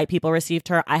way that white people received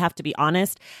her. I have to be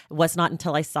honest, it was not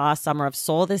until I saw Summer of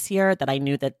Soul this year that I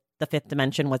knew that the Fifth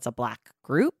Dimension was a Black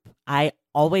group. I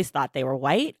always thought they were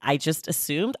white. I just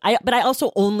assumed. But I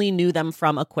also only knew them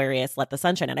from Aquarius, Let the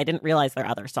Sun Shine, and I didn't realize their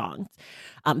other songs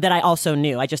that I also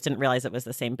knew. I just didn't realize it was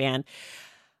the same band.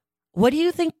 What do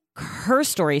you think her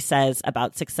story says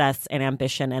about success and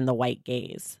ambition and the white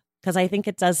gaze? Because I think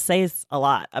it does say a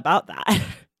lot about that.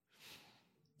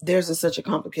 There's such a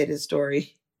complicated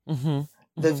story,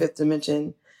 the Fifth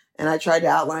Dimension. And I tried to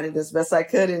outline it as best I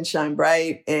could in Shine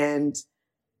Bright. And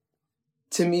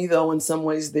to me, though, in some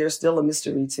ways, they're still a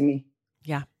mystery to me.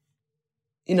 Yeah.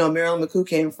 You know, Marilyn McCoo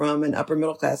came from an upper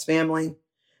middle class family,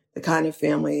 the kind of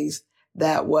families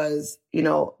that was, you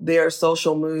know, their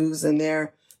social moves and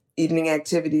their evening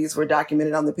activities were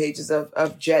documented on the pages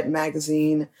of Jet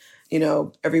magazine. You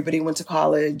know, everybody went to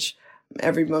college.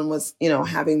 Everyone was, you know,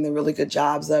 having the really good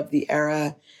jobs of the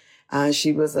era.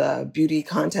 She was a beauty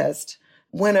contest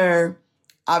winner,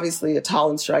 obviously a tall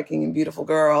and striking and beautiful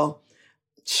girl.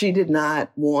 She did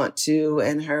not want to,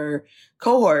 and her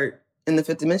cohort in the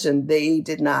Fifth Dimension, they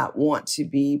did not want to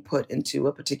be put into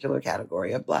a particular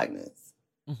category of Blackness.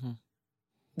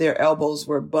 Their elbows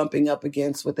were bumping up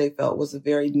against what they felt was a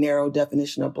very narrow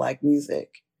definition of Black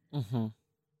music.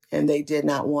 And they did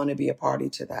not want to be a party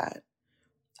to that.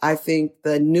 I think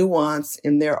the nuance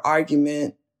in their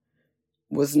argument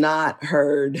was not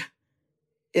heard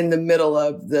in the middle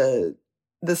of the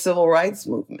civil rights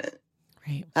movement.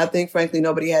 Right. I think, frankly,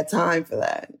 nobody had time for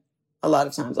that a lot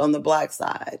of times on the Black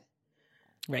side.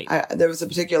 Right. There was a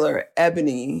particular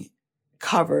Ebony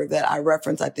cover that I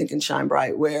referenced, I think, in Shine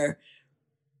Bright, where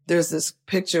there's this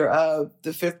picture of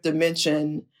the Fifth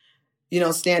Dimension, you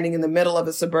know, standing in the middle of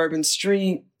a suburban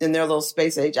street in their little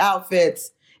space age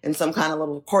outfits and some kind of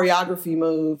little choreography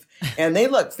move. And they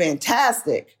look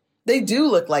fantastic. They do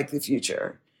look like the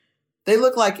future. They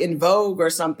look like In Vogue or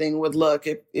something would look,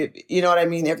 if you know what I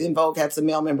mean, if In Vogue had some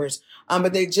male members.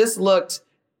 But they just looked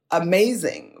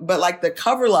amazing. But like the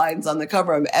cover lines on the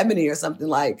cover of Ebony or something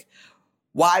like,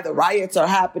 why the riots are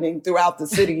happening throughout the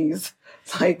cities.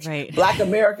 It's like, right. Black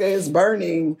America is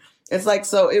burning. It's like,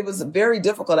 so it was very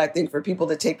difficult, I think, for people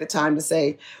to take the time to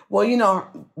say, well, you know,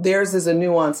 theirs is a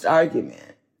nuanced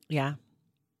argument. Yeah.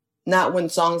 Not when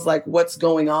songs like What's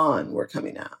Going On were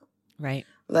coming out. Right.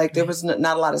 Like there was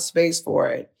not a lot of space for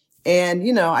it. And,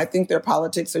 you know, I think their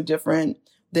politics are different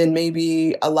than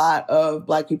maybe a lot of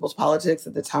Black people's politics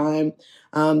at the time.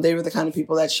 They were the kind of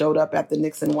people that showed up at the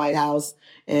Nixon White House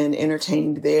and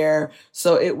entertained there.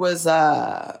 So it was,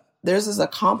 theirs is a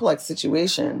complex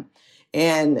situation.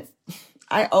 And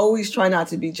I always try not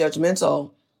to be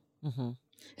judgmental,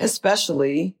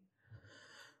 especially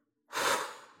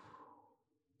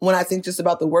when I think just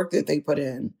about the work that they put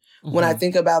in. When I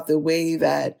think about the way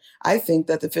that I think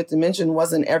that the Fifth Dimension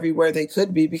wasn't everywhere they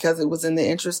could be because it was in the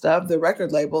interest of the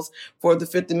record labels for the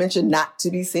Fifth Dimension not to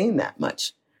be seen that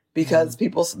much. Because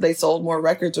they sold more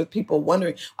records with people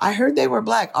wondering, I heard they were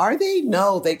Black. Are they?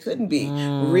 No, they couldn't be.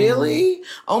 Really?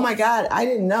 Oh my God, I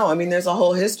didn't know. I mean, there's a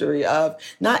whole history of,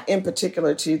 not in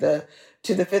particular to the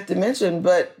Fifth Dimension,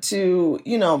 but to,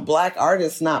 you know, Black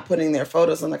artists not putting their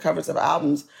photos on the covers of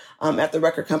albums at the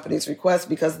record company's request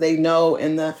because they know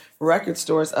in the record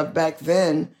stores of back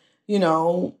then, you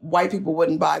know, white people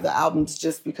wouldn't buy the albums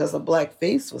just because a Black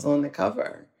face was on the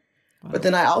cover. Wow. But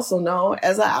then I also know,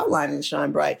 as I outlined in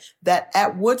Shine Bright, that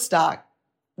at Woodstock,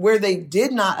 where they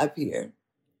did not appear,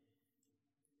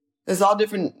 there's all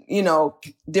different, you know,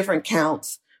 different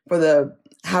counts for the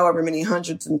however many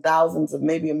hundreds and thousands of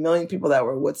maybe 1 million people that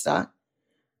were at Woodstock.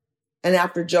 And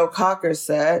after Joe Cocker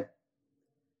said,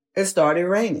 it started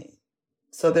raining.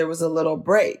 So there was a little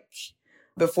break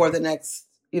before the next,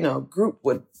 you know, group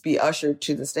would be ushered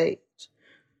to the stage.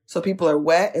 So people are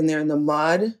wet and they're in the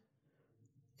mud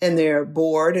and they're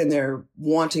bored and they're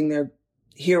wanting their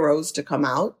heroes to come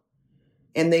out.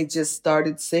 And they just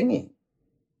started singing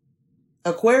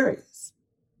Aquarius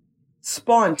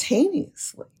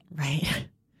spontaneously. Right.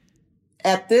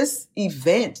 At this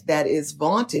event that is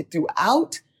vaunted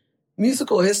throughout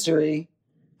musical history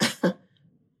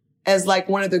as like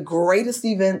one of the greatest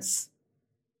events,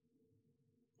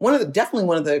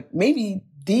 maybe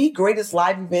the greatest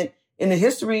live event in the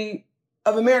history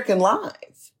of American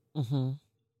live.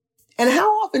 And how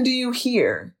often do you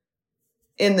hear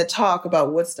in the talk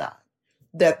about Woodstock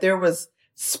that there was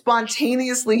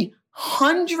spontaneously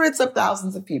hundreds of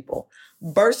thousands of people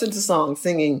burst into song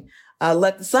singing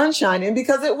Let the Sun Shine In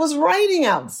because it was raining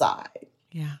outside.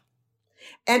 Yeah.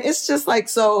 And it's just like,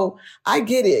 so I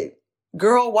get it.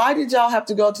 Girl, why did y'all have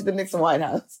to go to the Nixon White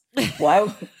House?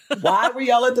 Why were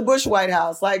y'all at the Bush White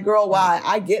House? Like, girl, why?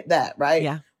 I get that, right?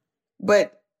 Yeah.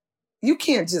 But you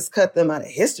can't just cut them out of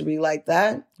history like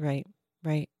that. Right.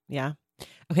 Yeah.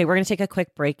 Okay, we're going to take a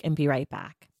quick break and be right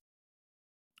back.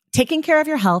 Taking care of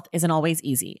your health isn't always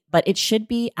easy, but it should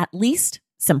be at least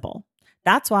simple.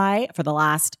 That's why for the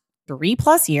last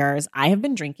 3+ years, I have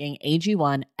been drinking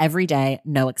AG1 every day,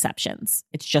 no exceptions.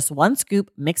 It's just 1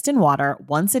 scoop mixed in water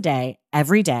once a day,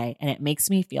 every day, and it makes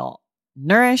me feel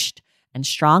nourished and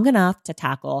strong enough to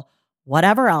tackle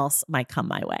whatever else might come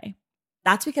my way.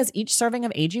 That's because each serving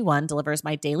of AG1 delivers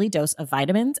my daily dose of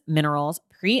vitamins, minerals,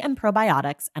 pre- and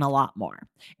probiotics, and a lot more.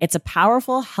 It's a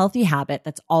powerful, healthy habit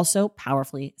that's also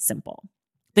powerfully simple.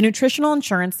 The nutritional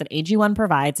insurance that AG1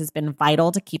 provides has been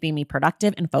vital to keeping me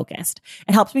productive and focused.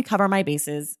 It helps me cover my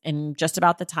bases in just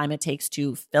about the time it takes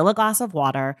to fill a glass of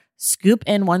water, scoop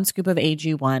in 1 scoop of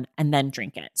AG1, and then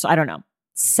drink it. So I don't know,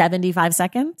 75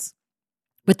 seconds?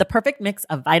 With the perfect mix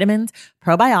of vitamins,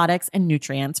 probiotics, and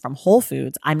nutrients from Whole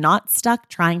Foods, I'm not stuck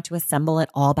trying to assemble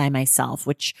it all by myself,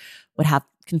 which would have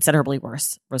considerably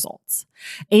worse results.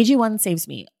 AG1 saves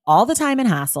me all the time and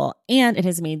hassle, and it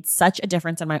has made such a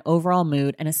difference in my overall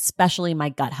mood and especially my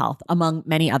gut health, among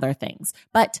many other things.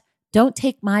 But don't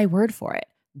take my word for it.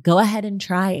 Go ahead and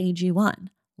try AG1.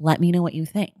 Let me know what you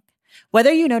think.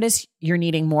 Whether you notice you're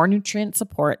needing more nutrient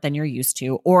support than you're used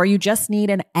to, or you just need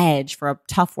an edge for a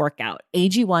tough workout,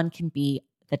 AG1 can be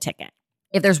the ticket.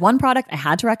 If there's one product I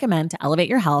had to recommend to elevate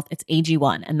your health, it's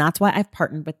AG1, and that's why I've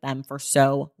partnered with them for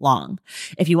so long.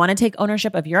 If you want to take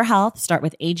ownership of your health, start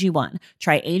with AG1.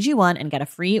 Try AG1 and get a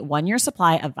free 1-year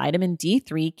supply of vitamin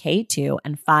D3, K2,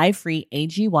 and 5 free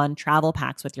AG1 travel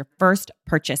packs with your first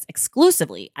purchase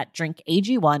exclusively at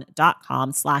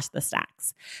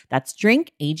drinkag1.com/thestacks. That's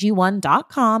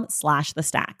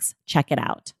drinkag1.com/thestacks. Check it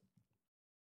out.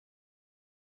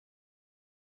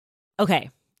 Okay.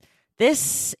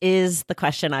 This is the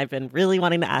question I've been really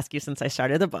wanting to ask you since I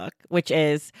started the book, which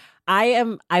is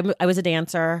I was a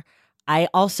dancer. I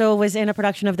also was in a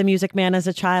production of The Music Man as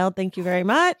a child. Thank you very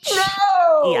much.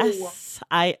 No! Yes.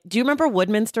 Do you remember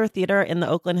Woodminster Theater in the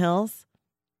Oakland Hills?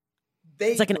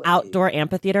 It's like an outdoor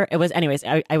amphitheater. It was, anyways,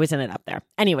 I was in it up there.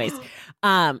 Anyways,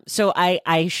 so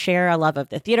I share a love of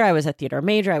the theater. I was a theater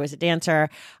major. I was a dancer.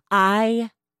 I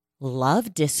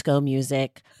love disco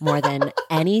music more than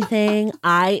anything.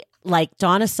 I like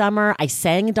Donna Summer. I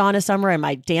sang Donna Summer in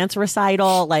my dance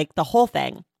recital, like the whole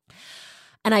thing.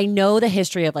 And I know the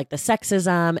history of like the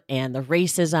sexism and the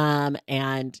racism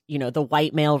and, you know, the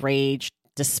white male rage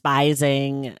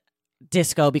despising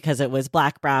disco because it was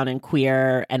Black, brown, and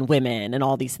queer and women and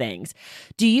all these things.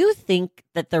 Do you think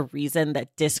that the reason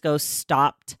that disco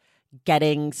stopped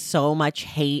getting so much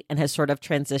hate and has sort of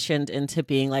transitioned into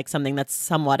being like something that's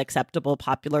somewhat acceptable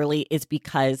popularly is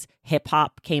because hip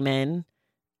hop came in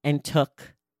and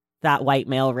took that white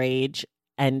male rage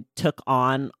and took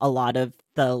on a lot of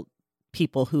the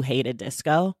people who hated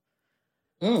disco?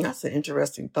 That's an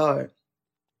interesting thought.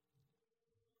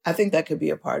 I think that could be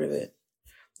a part of it.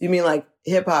 You mean like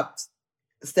hip hop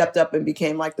stepped up and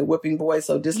became like the whipping boy,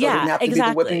 so disco didn't have to be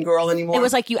the whipping girl anymore? It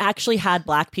was like you actually had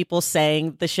Black people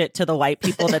saying the shit to the white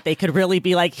people that they could really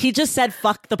be like, he just said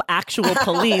fuck the actual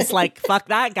police, like fuck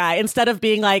that guy, instead of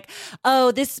being like,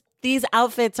 oh, these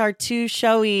outfits are too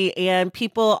showy and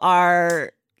people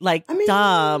are like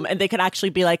dumb, and they could actually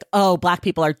be like, oh, Black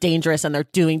people are dangerous and they're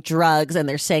doing drugs and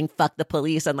they're saying fuck the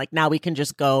police, and like now we can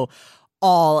just go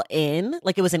all in.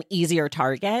 Like it was an easier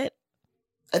target.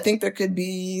 I think there could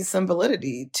be some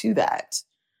validity to that.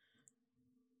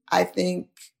 I think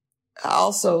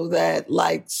also that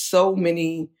like so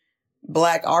many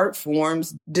Black art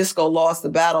forms, disco lost the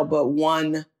battle but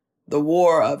won the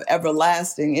war of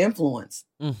everlasting influence.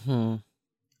 Mm-hmm.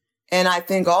 And I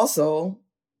think also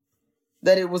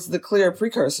that it was the clear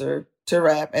precursor to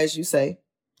rap, as you say.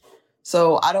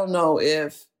 So I don't know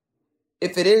if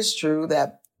it is true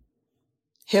that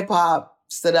hip hop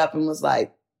stood up and was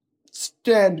like,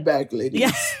 stand back, ladies.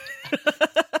 Yeah.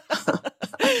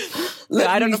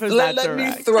 I don't know if that's let me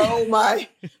throw my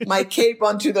cape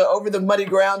over the muddy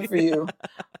ground for you.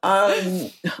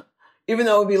 Even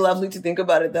though it would be lovely to think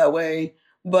about it that way.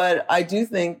 But I do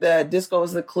think that disco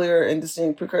is a clear and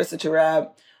distinct precursor to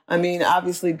rap. I mean,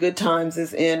 obviously Good Times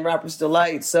is in Rapper's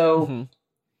Delight. So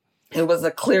It was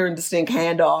a clear and distinct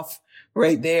handoff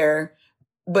right there.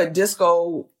 But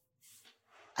disco,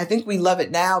 I think we love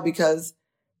it now because,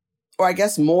 or I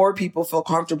guess more people feel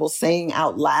comfortable saying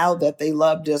out loud that they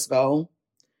love disco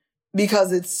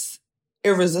because it's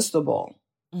irresistible.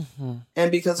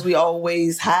 and because we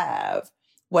always have.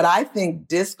 What I think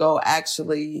disco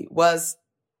actually was,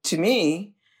 to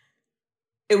me,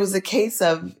 it was a case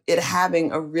of it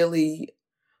having a really,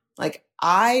 like,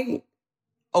 I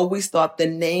always thought the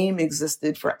name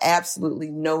existed for absolutely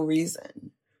no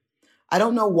reason. I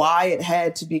don't know why it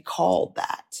had to be called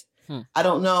that. I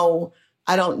don't know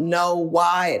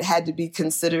why it had to be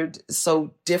considered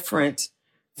so different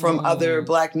from other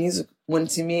Black music, when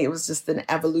to me it was just an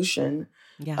evolution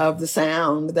of the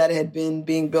sound that had been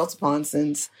being built upon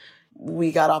since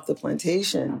we got off the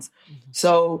plantations.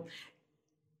 So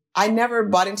I never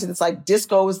bought into this, like,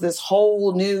 disco is this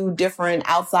whole new, different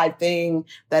outside thing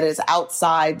that is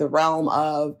outside the realm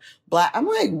of Black. I'm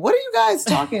like, what are you guys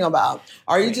talking about?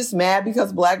 Are you just mad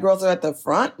because Black girls are at the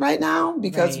front right now?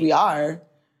 Because we are.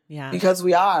 Yeah. Because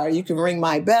we are. You can ring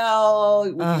my bell.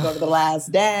 We can go to the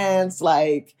last dance.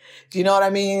 Like, do you know what I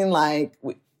mean? Like,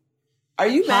 are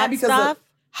you mad because of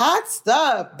hot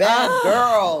stuff? Bad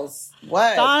girls.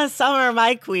 What? Donna Summer,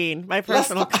 my queen, my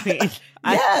personal queen.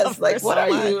 Yes, like, what are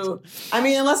you? I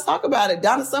mean, let's talk about it.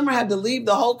 Donna Summer had to leave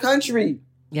the whole country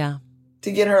to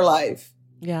get her life.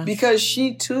 Yeah. Because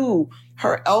she, too,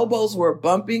 her elbows were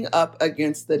bumping up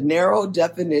against the narrow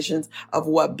definitions of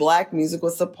what Black music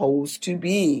was supposed to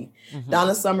be.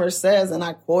 Donna Summer says, and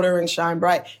I quote her in Shine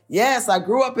Bright, yes, I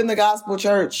grew up in the gospel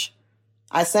church.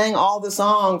 I sang all the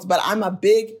songs, but I'm a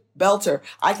big belter.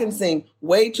 I can sing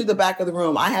way to the back of the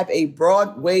room. I have a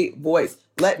Broadway voice.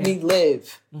 Let me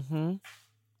live.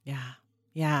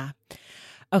 Yeah.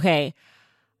 Okay.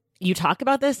 You talk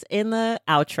about this in the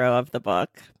outro of the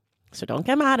book, so don't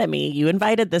get mad at me. You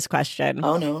invited this question.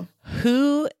 Oh, no.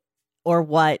 Who or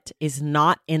what is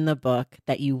not in the book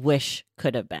that you wish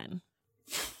could have been?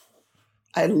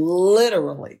 I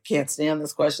literally can't stand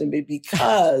this question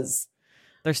because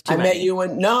there's too I many. met you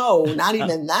and no, not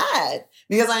even that.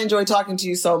 Because I enjoyed talking to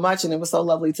you so much and it was so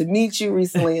lovely to meet you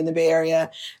recently in the Bay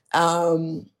Area.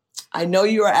 I know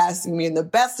you are asking me in the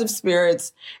best of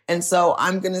spirits. And so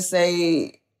I'm going to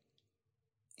say,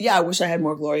 yeah, I wish I had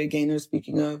more Gloria Gaynor,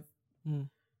 speaking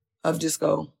of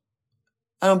disco.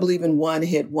 I don't believe in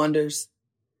one-hit wonders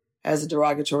as a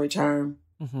derogatory term.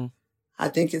 I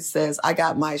think it says, I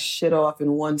got my shit off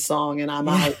in one song and I'm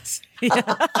out.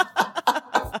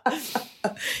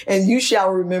 And you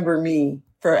shall remember me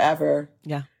forever.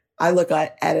 Yeah. I look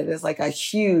at it as like a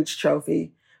huge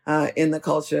trophy in the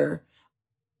culture.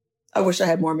 I wish I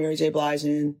had more Mary J. Blige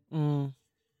in.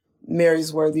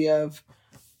 Mary's worthy of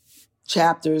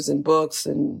chapters and books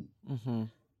and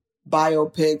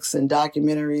biopics and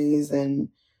documentaries. And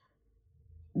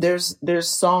there's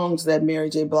songs that Mary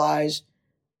J. Blige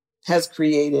has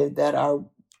created that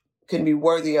can be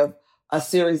worthy of a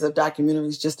series of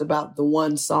documentaries just about the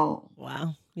one song.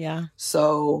 Wow. Yeah.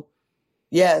 So,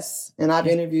 yes. And I've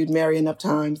interviewed Mary enough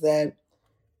times that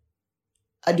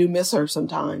I do miss her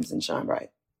sometimes in Shine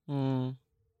Bright. You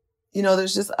know,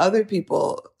 there's just other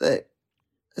people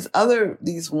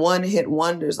these one-hit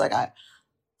wonders, like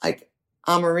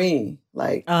Amarie,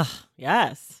 like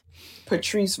yes,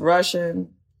 Patrice Rushen.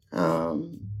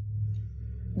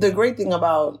 The great thing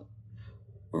about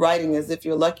writing is if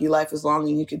you're lucky, life is long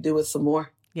and you can do it some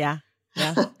more. Yeah.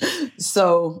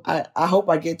 So I hope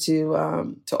I get to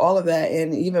all of that,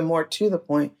 and even more to the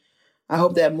point, I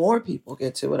hope that more people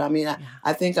get to it. I mean,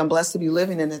 I think I'm blessed to be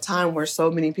living in a time where so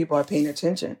many people are paying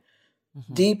attention,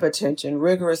 deep attention,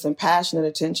 rigorous and passionate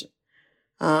attention.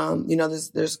 You know,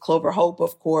 there's Clover Hope,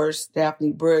 of course,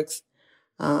 Daphne Brooks,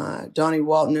 Donnie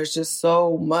Walton. There's just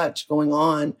so much going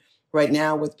on right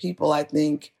now with people, I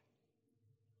think,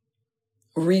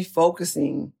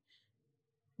 refocusing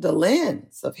the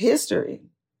lens of history.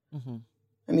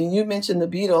 I mean, you mentioned the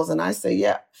Beatles, and I say,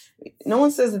 yeah, no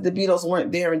one says that the Beatles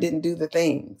weren't there and didn't do the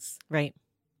things. Right.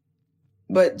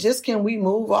 But just can we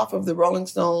move off of the Rolling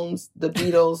Stones, the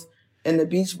Beatles, and the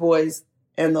Beach Boys,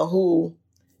 and the Who,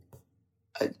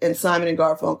 and Simon and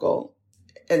Garfunkel,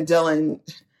 and Dylan?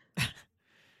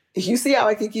 You see how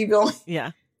I can keep going?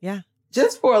 Yeah.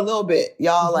 Just for a little bit,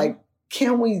 y'all, like,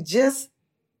 can we just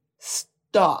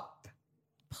stop?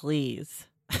 Please.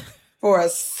 For a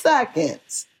second.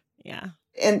 Yeah.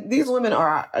 And these women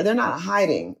they're not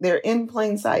hiding. They're in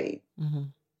plain sight.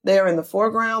 They are in the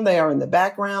foreground. They are in the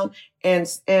background. And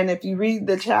if you read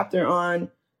the chapter on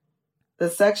the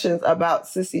sections about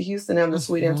Cissy Houston and the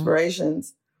Sweet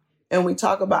Inspirations, and we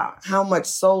talk about how much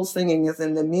soul singing is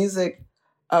in the music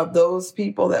of those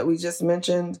people that we just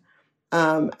mentioned,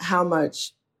 how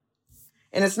much.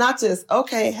 And it's not just,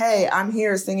 okay, hey, I'm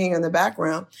here singing in the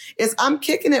background. It's I'm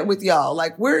kicking it with y'all.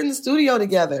 Like, we're in the studio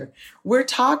together. We're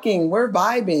talking. We're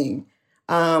vibing.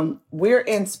 We're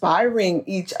inspiring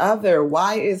each other.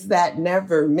 Why is that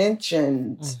never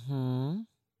mentioned? Mm-hmm.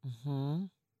 Mm-hmm.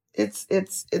 It's,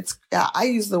 I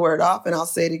use the word often. I'll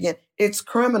say it again. It's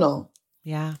criminal.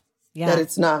 Yeah. That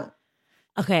it's not.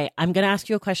 Okay. I'm going to ask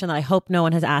you a question that I hope no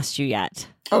one has asked you yet.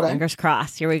 Okay. Fingers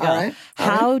crossed. Here we go. All right.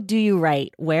 How do you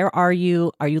write? Where are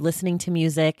you? Are you listening to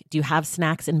music? Do you have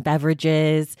snacks and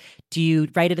beverages? Do you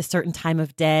write at a certain time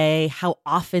of day? How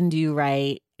often do you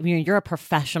write? I mean, you're a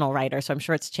professional writer, so I'm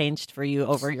sure it's changed for you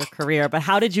over your career. But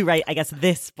how did you write, I guess,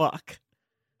 this book?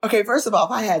 Okay, first of all,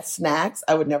 if I had snacks,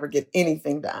 I would never get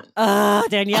anything done.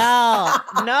 Danyel,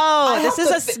 no, this is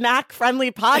a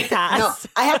snack-friendly podcast. No,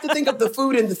 I have to think of the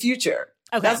food in the future.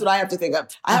 Okay. That's what I have to think of.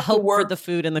 I have to work for the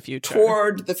food in the future.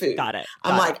 Toward the food. Got it.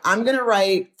 I'm going to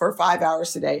write for 5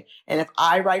 hours today. And if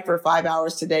I write for 5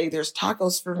 hours today, there's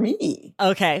tacos for me.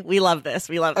 Okay. We love this.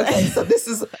 Okay. So this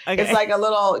is, it's like a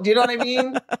little, do you know what I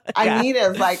mean? I need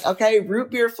it. It's like, okay,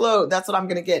 root beer float. That's what I'm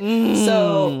going to get.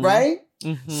 So, right?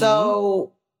 Mm-hmm.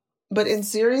 So, but in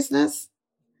seriousness,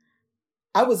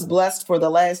 I was blessed for the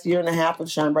last year and a half of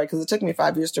Shine Bright because it took me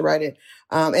 5 years to write it.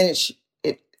 And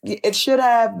it should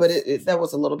have, but that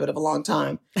was a little bit of a long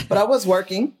time. But I was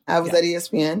working. I was at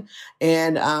ESPN,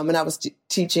 and I was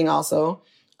teaching also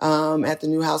at the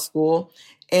Newhouse School.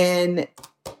 And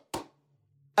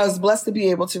I was blessed to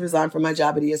be able to resign from my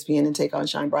job at ESPN and take on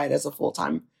Shine Bright as a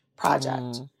full-time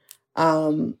project.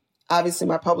 Obviously,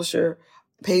 my publisher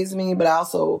pays me, but I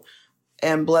also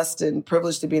am blessed and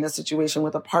privileged to be in a situation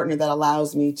with a partner that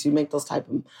allows me to make those type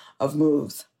of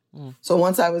moves. So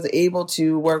once I was able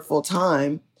to work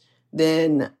full-time,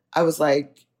 then I was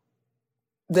like,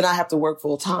 then I have to work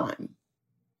full-time.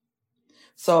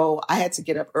 So I had to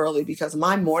get up early because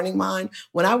my morning mind,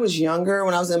 when I was younger,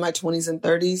 when I was in my 20s and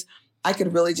 30s, I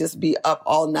could really just be up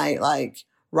all night, like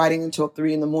writing until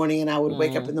 3 a.m. and I would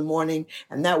wake up in the morning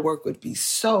and that work would be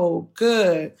so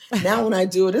good. Now when I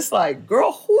do it, it's like,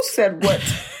 girl, who said what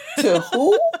to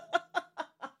who?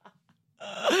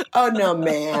 Oh, no,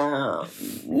 ma'am.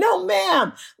 No,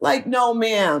 ma'am. Like, no,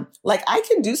 ma'am. Like, I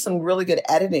can do some really good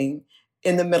editing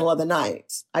in the middle of the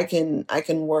night. I can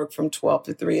work from 12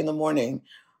 to 3 a.m.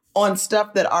 on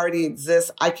stuff that already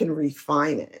exists. I can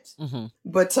refine it. Mm-hmm.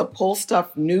 But to pull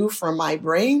stuff new from my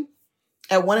brain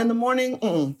at 1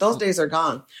 a.m, those days are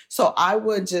gone. So I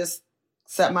would just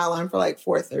set my alarm for like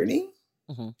 4:30.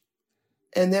 Mm-hmm.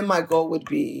 And then my goal would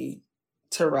be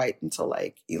to write until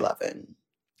like 11.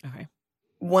 Okay.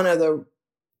 One of the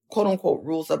quote unquote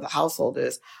rules of the household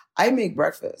is I make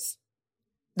breakfast.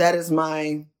 That is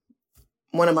one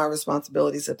of my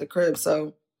responsibilities at the crib.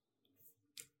 So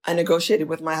I negotiated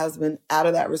with my husband out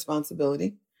of that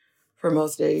responsibility for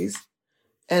most days.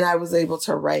 And I was able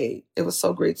to write. It was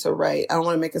so great to write. I don't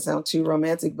want to make it sound too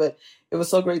romantic, but it was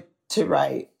so great to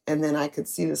write. And then I could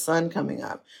see the sun coming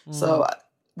up. So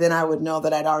then I would know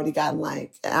that I'd already gotten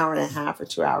like an hour and a half or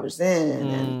 2 hours in.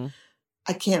 And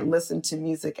I can't listen to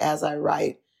music as I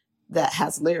write that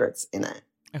has lyrics in it.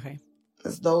 Okay.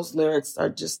 Because those lyrics are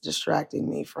just distracting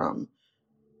me from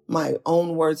my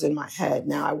own words in my head.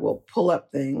 Now I will pull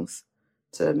up things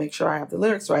to make sure I have the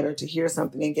lyrics right or to hear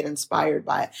something and get inspired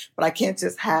by it. But I can't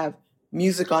just have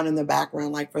music on in the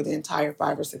background like for the entire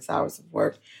 5 or 6 hours of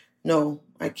work. No,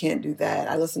 I can't do that.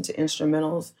 I listen to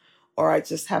instrumentals or I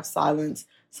just have silence.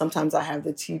 Sometimes I have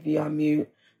the TV on mute.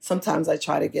 Sometimes I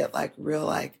try to get like real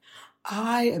like,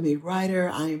 I am a writer.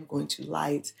 I am going to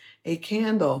light a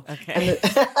candle. Okay.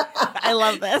 I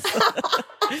love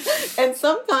this. And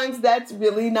sometimes that's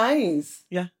really nice.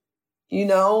 Yeah. You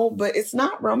know, but it's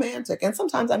not romantic. And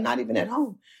sometimes I'm not even at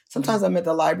home. Sometimes I'm at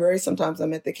the library. Sometimes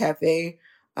I'm at the cafe.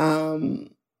 I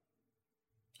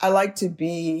like to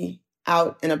be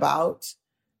out and about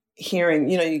hearing,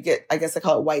 you get, I guess I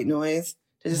call it white noise.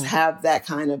 To just have that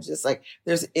kind of just like,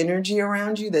 there's energy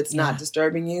around you that's not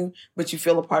disturbing you, but you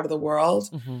feel a part of the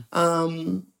world.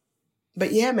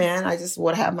 But yeah, man, I just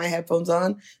would have my headphones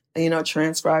on,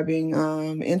 transcribing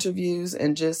interviews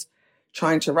and just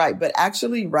trying to write. But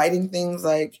actually writing things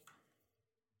like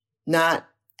not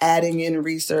adding in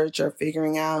research or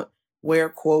figuring out where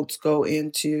quotes go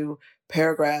into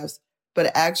paragraphs,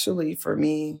 but actually for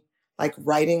me, like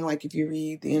writing, like if you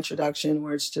read the introduction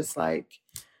where it's just like,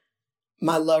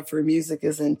 my love for music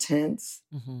is intense.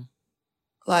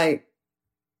 Like,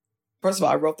 first of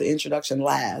all, I wrote the introduction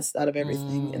last out of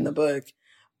everything in the book.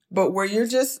 But where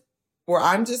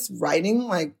I'm just writing,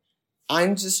 like,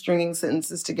 I'm just stringing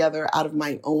sentences together out of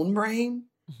my own brain.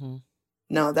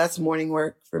 No, that's morning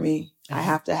work for me. I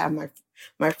have to have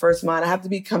my first mind. I have to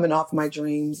be coming off my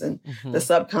dreams, and the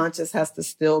subconscious has to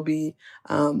still be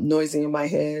noisy in my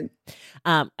head.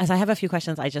 As I have a few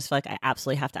questions, I just feel like I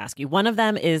absolutely have to ask you. One of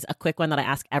them is a quick one that I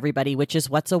ask everybody, which is,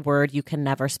 what's a word you can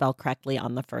never spell correctly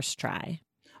on the first try?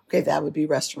 Okay, that would be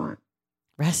restaurant.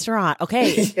 Restaurant.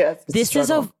 Okay. Yes,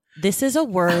 this is a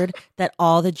word that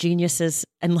all the geniuses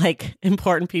and like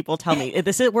important people tell me.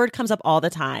 This word comes up all the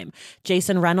time.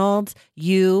 Jason Reynolds,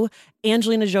 you,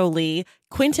 Angelina Jolie,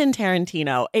 Quentin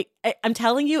Tarantino. I'm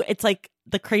telling you, it's like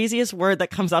the craziest word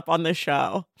that comes up on this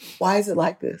show. Why is it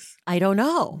like this? I don't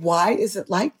know. Why is it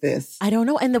like this? I don't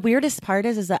know. And the weirdest part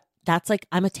is that that's like,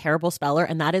 I'm a terrible speller,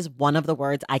 and that is one of the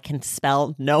words I can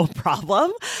spell no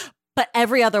problem. But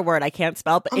every other word I can't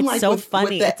spell, but it's like, so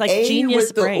funny. It's like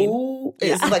genius brain.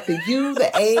 It's like the U, the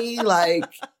A,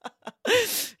 like.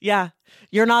 Yeah.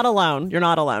 You're not alone. You're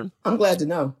not alone. I'm glad to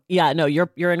know. Yeah, no, you're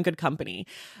in good company.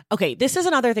 Okay, this is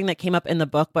another thing that came up in the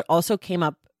book, but also came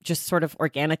up just sort of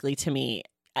organically to me.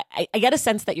 I get a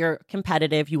sense that you're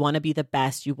competitive. You want to be the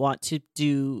best. You want to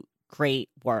do great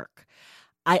work.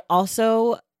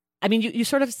 I mean, you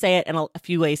sort of say it in a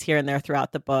few ways here and there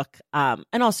throughout the book.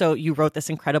 And also, you wrote this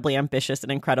incredibly ambitious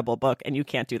and incredible book, and you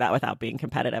can't do that without being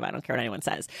competitive. I don't care what anyone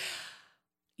says.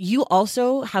 You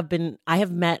also I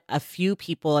have met a few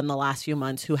people in the last few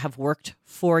months who have worked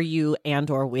for you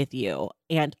and or with you.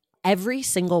 And every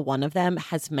single one of them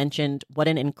has mentioned what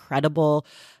an incredible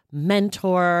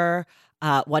mentor,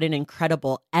 what an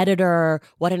incredible editor,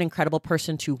 what an incredible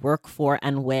person to work for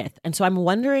and with. And so I'm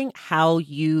wondering how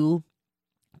you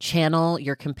channel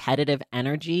your competitive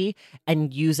energy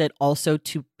and use it also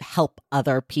to help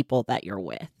other people that you're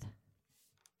with.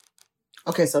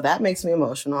 Okay, so that makes me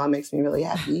emotional. That makes me really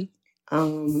happy.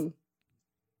 One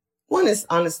is,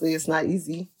 honestly, it's not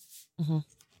easy. Mm-hmm.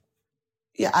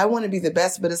 Yeah, I want to be the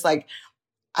best, but it's like,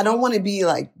 I don't want to be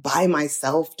like by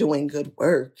myself doing good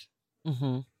work.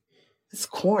 Mm-hmm. It's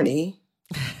corny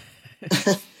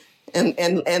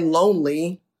and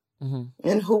lonely. Mm-hmm.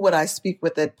 And who would I speak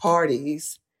with at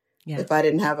parties if I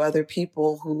didn't have other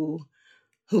people who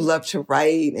love to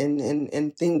write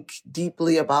and think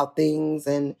deeply about things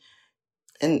and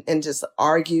just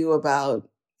argue about,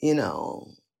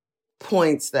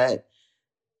 points that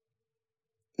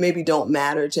maybe don't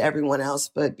matter to everyone else,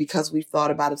 but because we've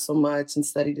thought about it so much and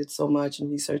studied it so much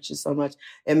and researched it so much,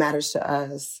 it matters to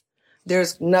us.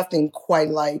 There's nothing quite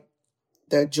like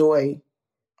the joy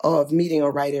of meeting a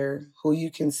writer who you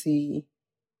can see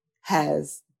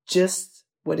has just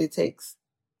what it takes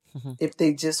if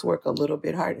they just work a little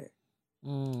bit harder.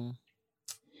 Mm.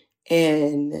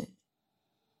 And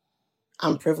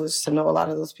I'm privileged to know a lot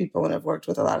of those people, and I've worked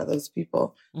with a lot of those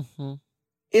people. Mm-hmm.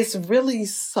 It's really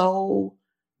so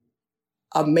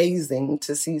amazing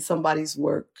to see somebody's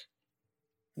work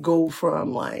go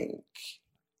from like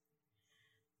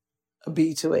a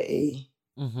B to an A.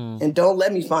 Mm-hmm. And don't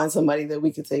let me find somebody that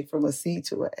we could take from a C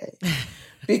to an A.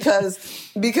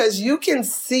 because you can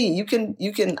see,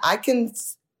 I can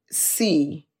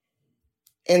see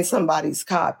in somebody's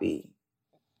copy,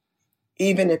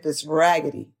 even if it's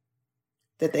raggedy,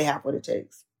 that they have what it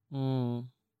takes. Mm.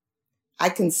 I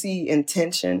can see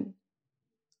intention.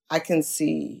 I can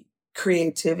see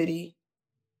creativity.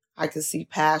 I can see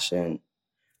passion.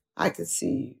 I can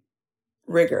see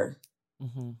rigor.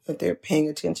 Mm-hmm. That they're paying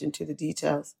attention to the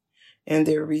details and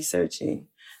they're researching.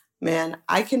 Man,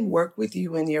 I can work with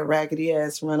you in your raggedy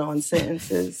ass run-on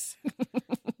sentences.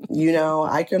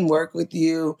 I can work with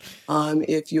you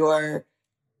if your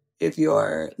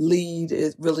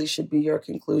lead really should be your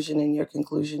conclusion and your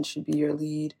conclusion should be your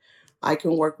lead. I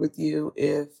can work with you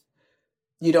if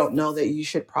you don't know that you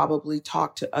should probably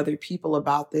talk to other people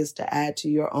about this to add to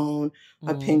your own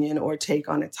opinion or take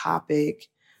on a topic.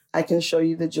 I can show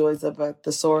you the joys of a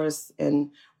thesaurus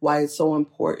and why it's so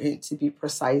important to be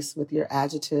precise with your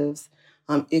adjectives,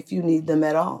 if you need them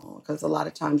at all. Because a lot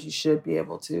of times you should be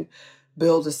able to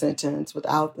build a sentence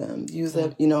without them. Use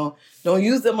them, don't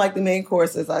use them like the main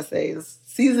course, as I say. It's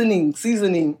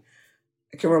seasoning.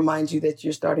 It can remind you that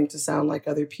you're starting to sound like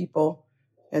other people.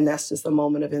 And that's just a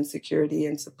moment of insecurity.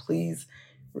 And so please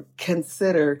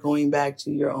consider going back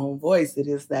to your own voice. It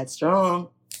is that strong.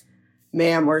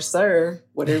 Ma'am or sir,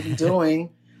 what are you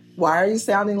doing? Why are you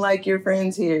sounding like your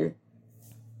friends here?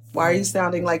 Why are you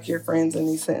sounding like your friends in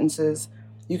these sentences?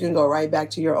 You can go right back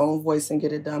to your own voice and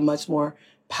get it done much more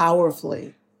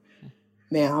powerfully.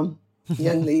 Ma'am,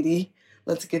 young lady,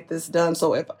 let's get this done.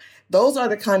 So if those are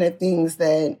the kind of things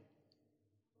that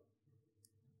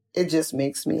it just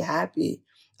makes me happy.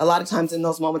 A lot of times in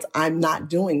those moments, I'm not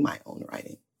doing my own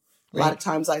writing. Right. A lot of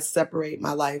times I separate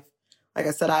my life. Like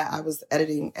I said, I was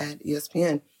editing at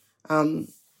ESPN.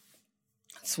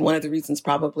 It's one of the reasons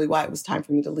probably why it was time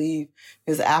for me to leave,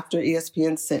 is after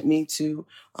ESPN sent me to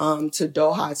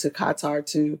Doha, to Qatar,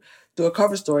 to do a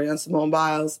cover story on Simone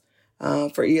Biles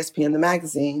for ESPN, the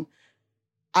magazine.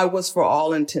 I was, for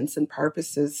all intents and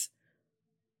purposes,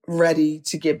 ready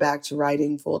to get back to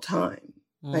writing full time.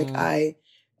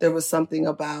 There was something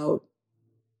about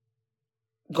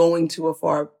going to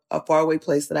a faraway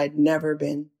place that I'd never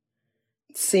been,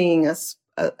 seeing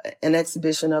an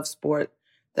exhibition of sport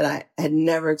that I had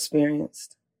never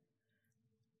experienced,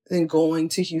 then going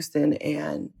to Houston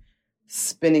and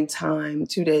spending time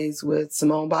 2 days with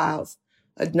Simone Biles,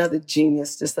 another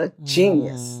genius, just a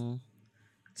genius.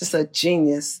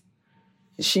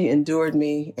 She endured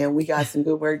me, and we got some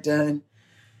good work done.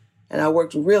 And I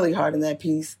worked really hard on that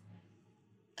piece.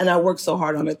 And I worked so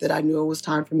hard on it that I knew it was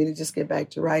time for me to just get back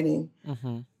to writing.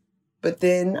 Mm-hmm. But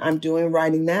then I'm doing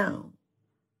writing now.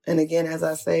 And again, as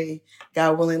I say,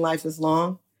 God willing, life is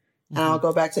long. Mm-hmm. And I'll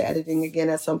go back to editing again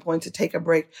at some point to take a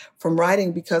break from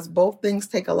writing, because both things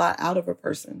take a lot out of a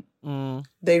person.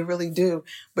 They really do.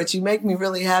 But you make me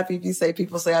really happy if you say,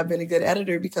 people say I've been a good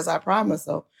editor, because I pride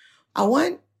myself. I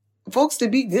want folks to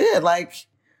be good. Like,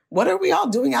 what are we all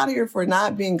doing out here for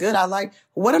not being good?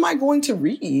 What am I going to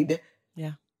read?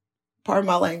 Yeah. Pardon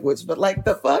my language, but like,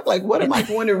 the fuck? Like, what am I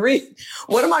going to read?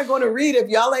 What am I going to read if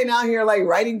y'all ain't out here like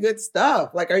writing good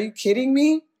stuff? Like, are you kidding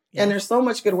me? Yeah. And there's so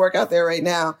much good work out there right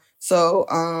now. So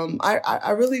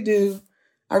I really do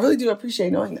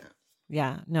appreciate knowing that.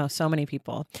 Yeah, no, so many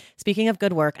people. Speaking of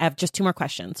good work, I have just two more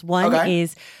questions. One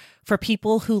is, for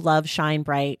people who love Shine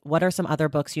Bright, what are some other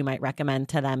books you might recommend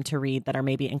to them to read that are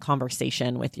maybe in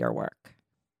conversation with your work?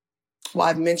 Well,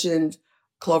 I've mentioned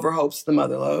Clover Hope's The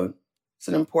Motherlode. It's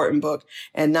an important book,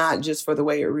 and not just for the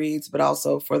way it reads, but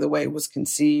also for the way it was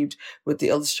conceived, with the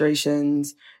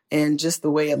illustrations and just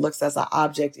the way it looks as an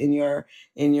object in your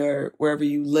wherever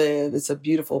you live. It's a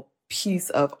beautiful piece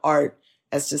of art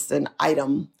as just an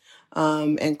item.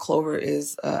 And Clover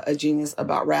is a genius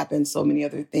about rap and so many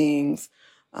other things.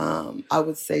 I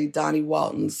would say Donnie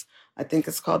Walton's, I think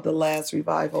it's called The Last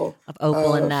Revival of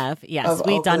Opal and Nev. Yes,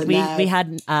 we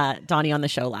had Donnie on the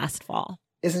show last fall.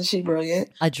 Isn't she brilliant?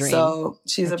 A dream. So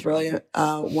she's a brilliant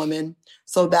woman.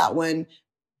 So that one,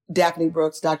 Dr.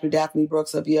 Daphne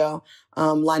Brooks of Yale,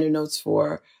 liner notes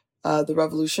for The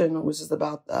Revolution, which is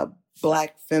about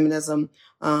Black feminism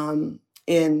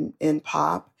in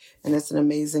pop. And it's an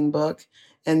amazing book.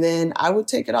 And then I would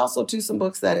take it also to some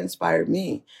books that inspired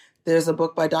me. There's a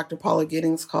book by Dr. Paula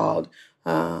Giddings called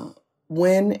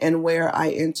When and Where I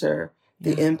Enter,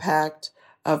 The Impact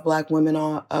of Black Women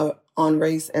on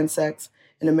Race and Sex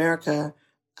in America.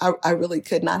 I really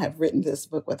could not have written this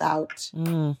book without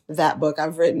that book.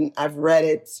 I've read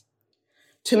it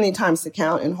too many times to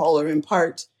count, in whole or in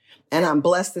part. And I'm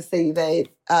blessed to say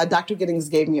that Dr. Giddings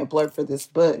gave me a blurb for this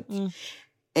book.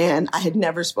 And I had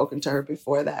never spoken to her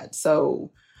before that. So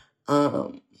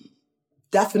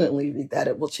definitely read that.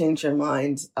 It will change your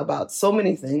mind about so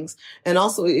many things. And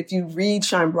also, if you read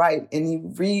Shine Bright and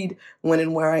you read When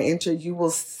and Where I Enter, you will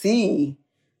see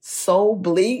so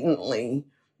blatantly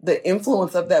the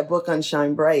influence of that book on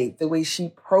Shine Bright, the way she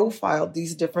profiled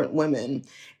these different women,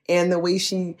 and the way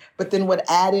but then would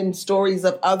add in stories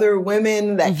of other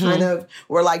women that kind of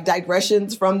were like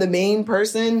digressions from the main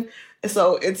person.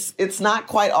 So it's not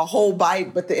quite a whole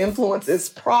bite, but the influence is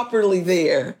properly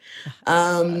there.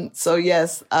 So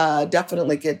yes,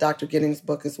 definitely get Dr. Giddings'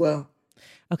 book as well.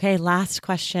 Okay, last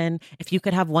question. If you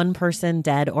could have one person,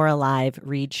 dead or alive,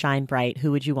 read Shine Bright,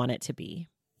 who would you want it to be?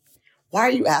 Why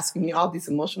are you asking me all these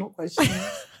emotional questions?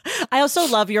 I also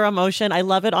love your emotion. I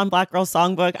love it on Black Girl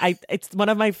Songbook. It's one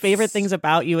of my favorite things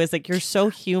about you is like, you're so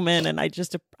human, and I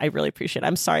really appreciate it.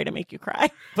 I'm sorry to make you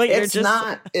cry, but it's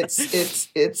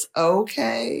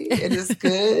okay. It is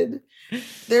good.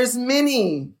 There's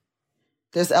many.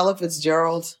 There's Ella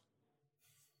Fitzgerald.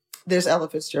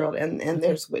 And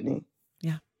there's Whitney.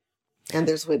 Yeah. And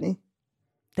there's Whitney.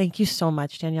 Thank you so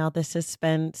much, Danyel. This has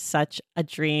been such a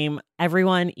dream.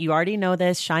 Everyone, you already know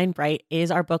this. Shine Bright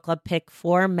is our book club pick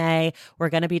for May. We're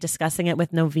going to be discussing it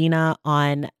with Novena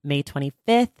on May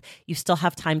 25th. You still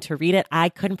have time to read it. I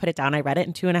couldn't put it down. I read it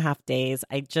in 2.5 days.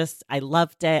 I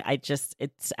loved it.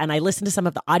 And I listened to some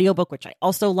of the audiobook, which I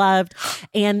also loved.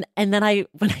 And then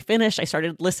when I finished, I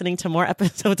started listening to more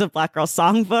episodes of Black Girl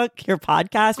Songbook, your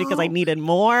podcast, because I needed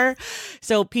more.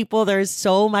 So people, there's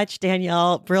so much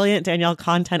brilliant Danyel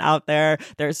content out there.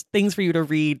 There's things for you to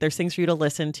read. There's things for you to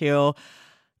listen to.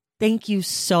 Thank you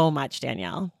so much,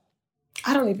 Danyel.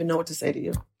 I don't even know what to say to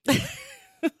you.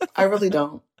 I really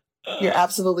don't. You're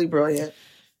absolutely brilliant.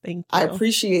 Thank you. I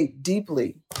appreciate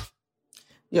deeply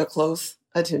your close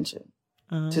attention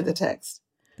to the text.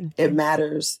 It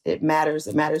matters. It matters.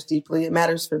 It matters deeply. It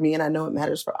matters for me, and I know it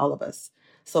matters for all of us.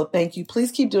 So thank you.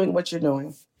 Please keep doing what you're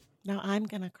doing. Now I'm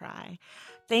going to cry.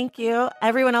 Thank you.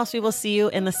 Everyone else, we will see you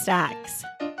in the stacks.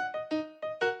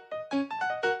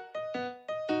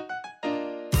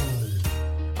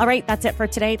 All right, that's it for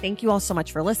today. Thank you all so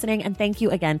much for listening. And thank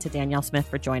you again to Danyel Smith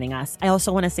for joining us. I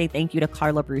also want to say thank you to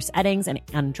Carla Bruce Eddings and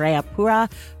Andrea Pura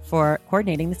for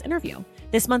coordinating this interview.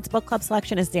 This month's book club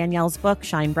selection is Danielle's book,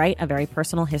 Shine Bright, A Very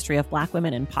Personal History of Black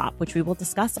Women in Pop, which we will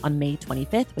discuss on May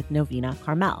 25th with Novena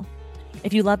Carmel.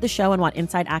 If you love the show and want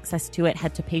inside access to it,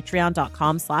 head to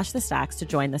patreon.com/The Stacks to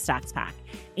join the Stacks Pack.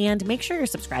 And make sure you're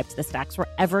subscribed to the Stacks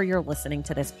wherever you're listening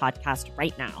to this podcast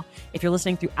right now. If you're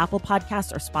listening through Apple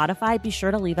Podcasts or Spotify, be sure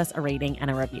to leave us a rating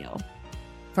and a review.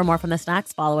 For more from The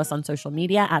Stacks, follow us on social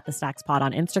media at The Stacks Pod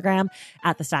on Instagram,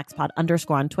 at The Stacks Pod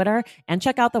 _ on Twitter, and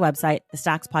check out the website,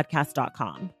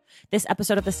 thestackspodcast.com. This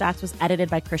episode of The Stacks was edited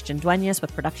by Christian Duenas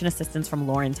with production assistance from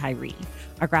Lauren Tyree.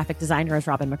 Our graphic designer is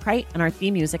Robin McCrite, and our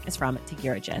theme music is from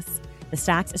Tigirigis. The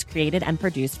Stacks is created and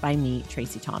produced by me,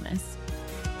 Tracy Thomas.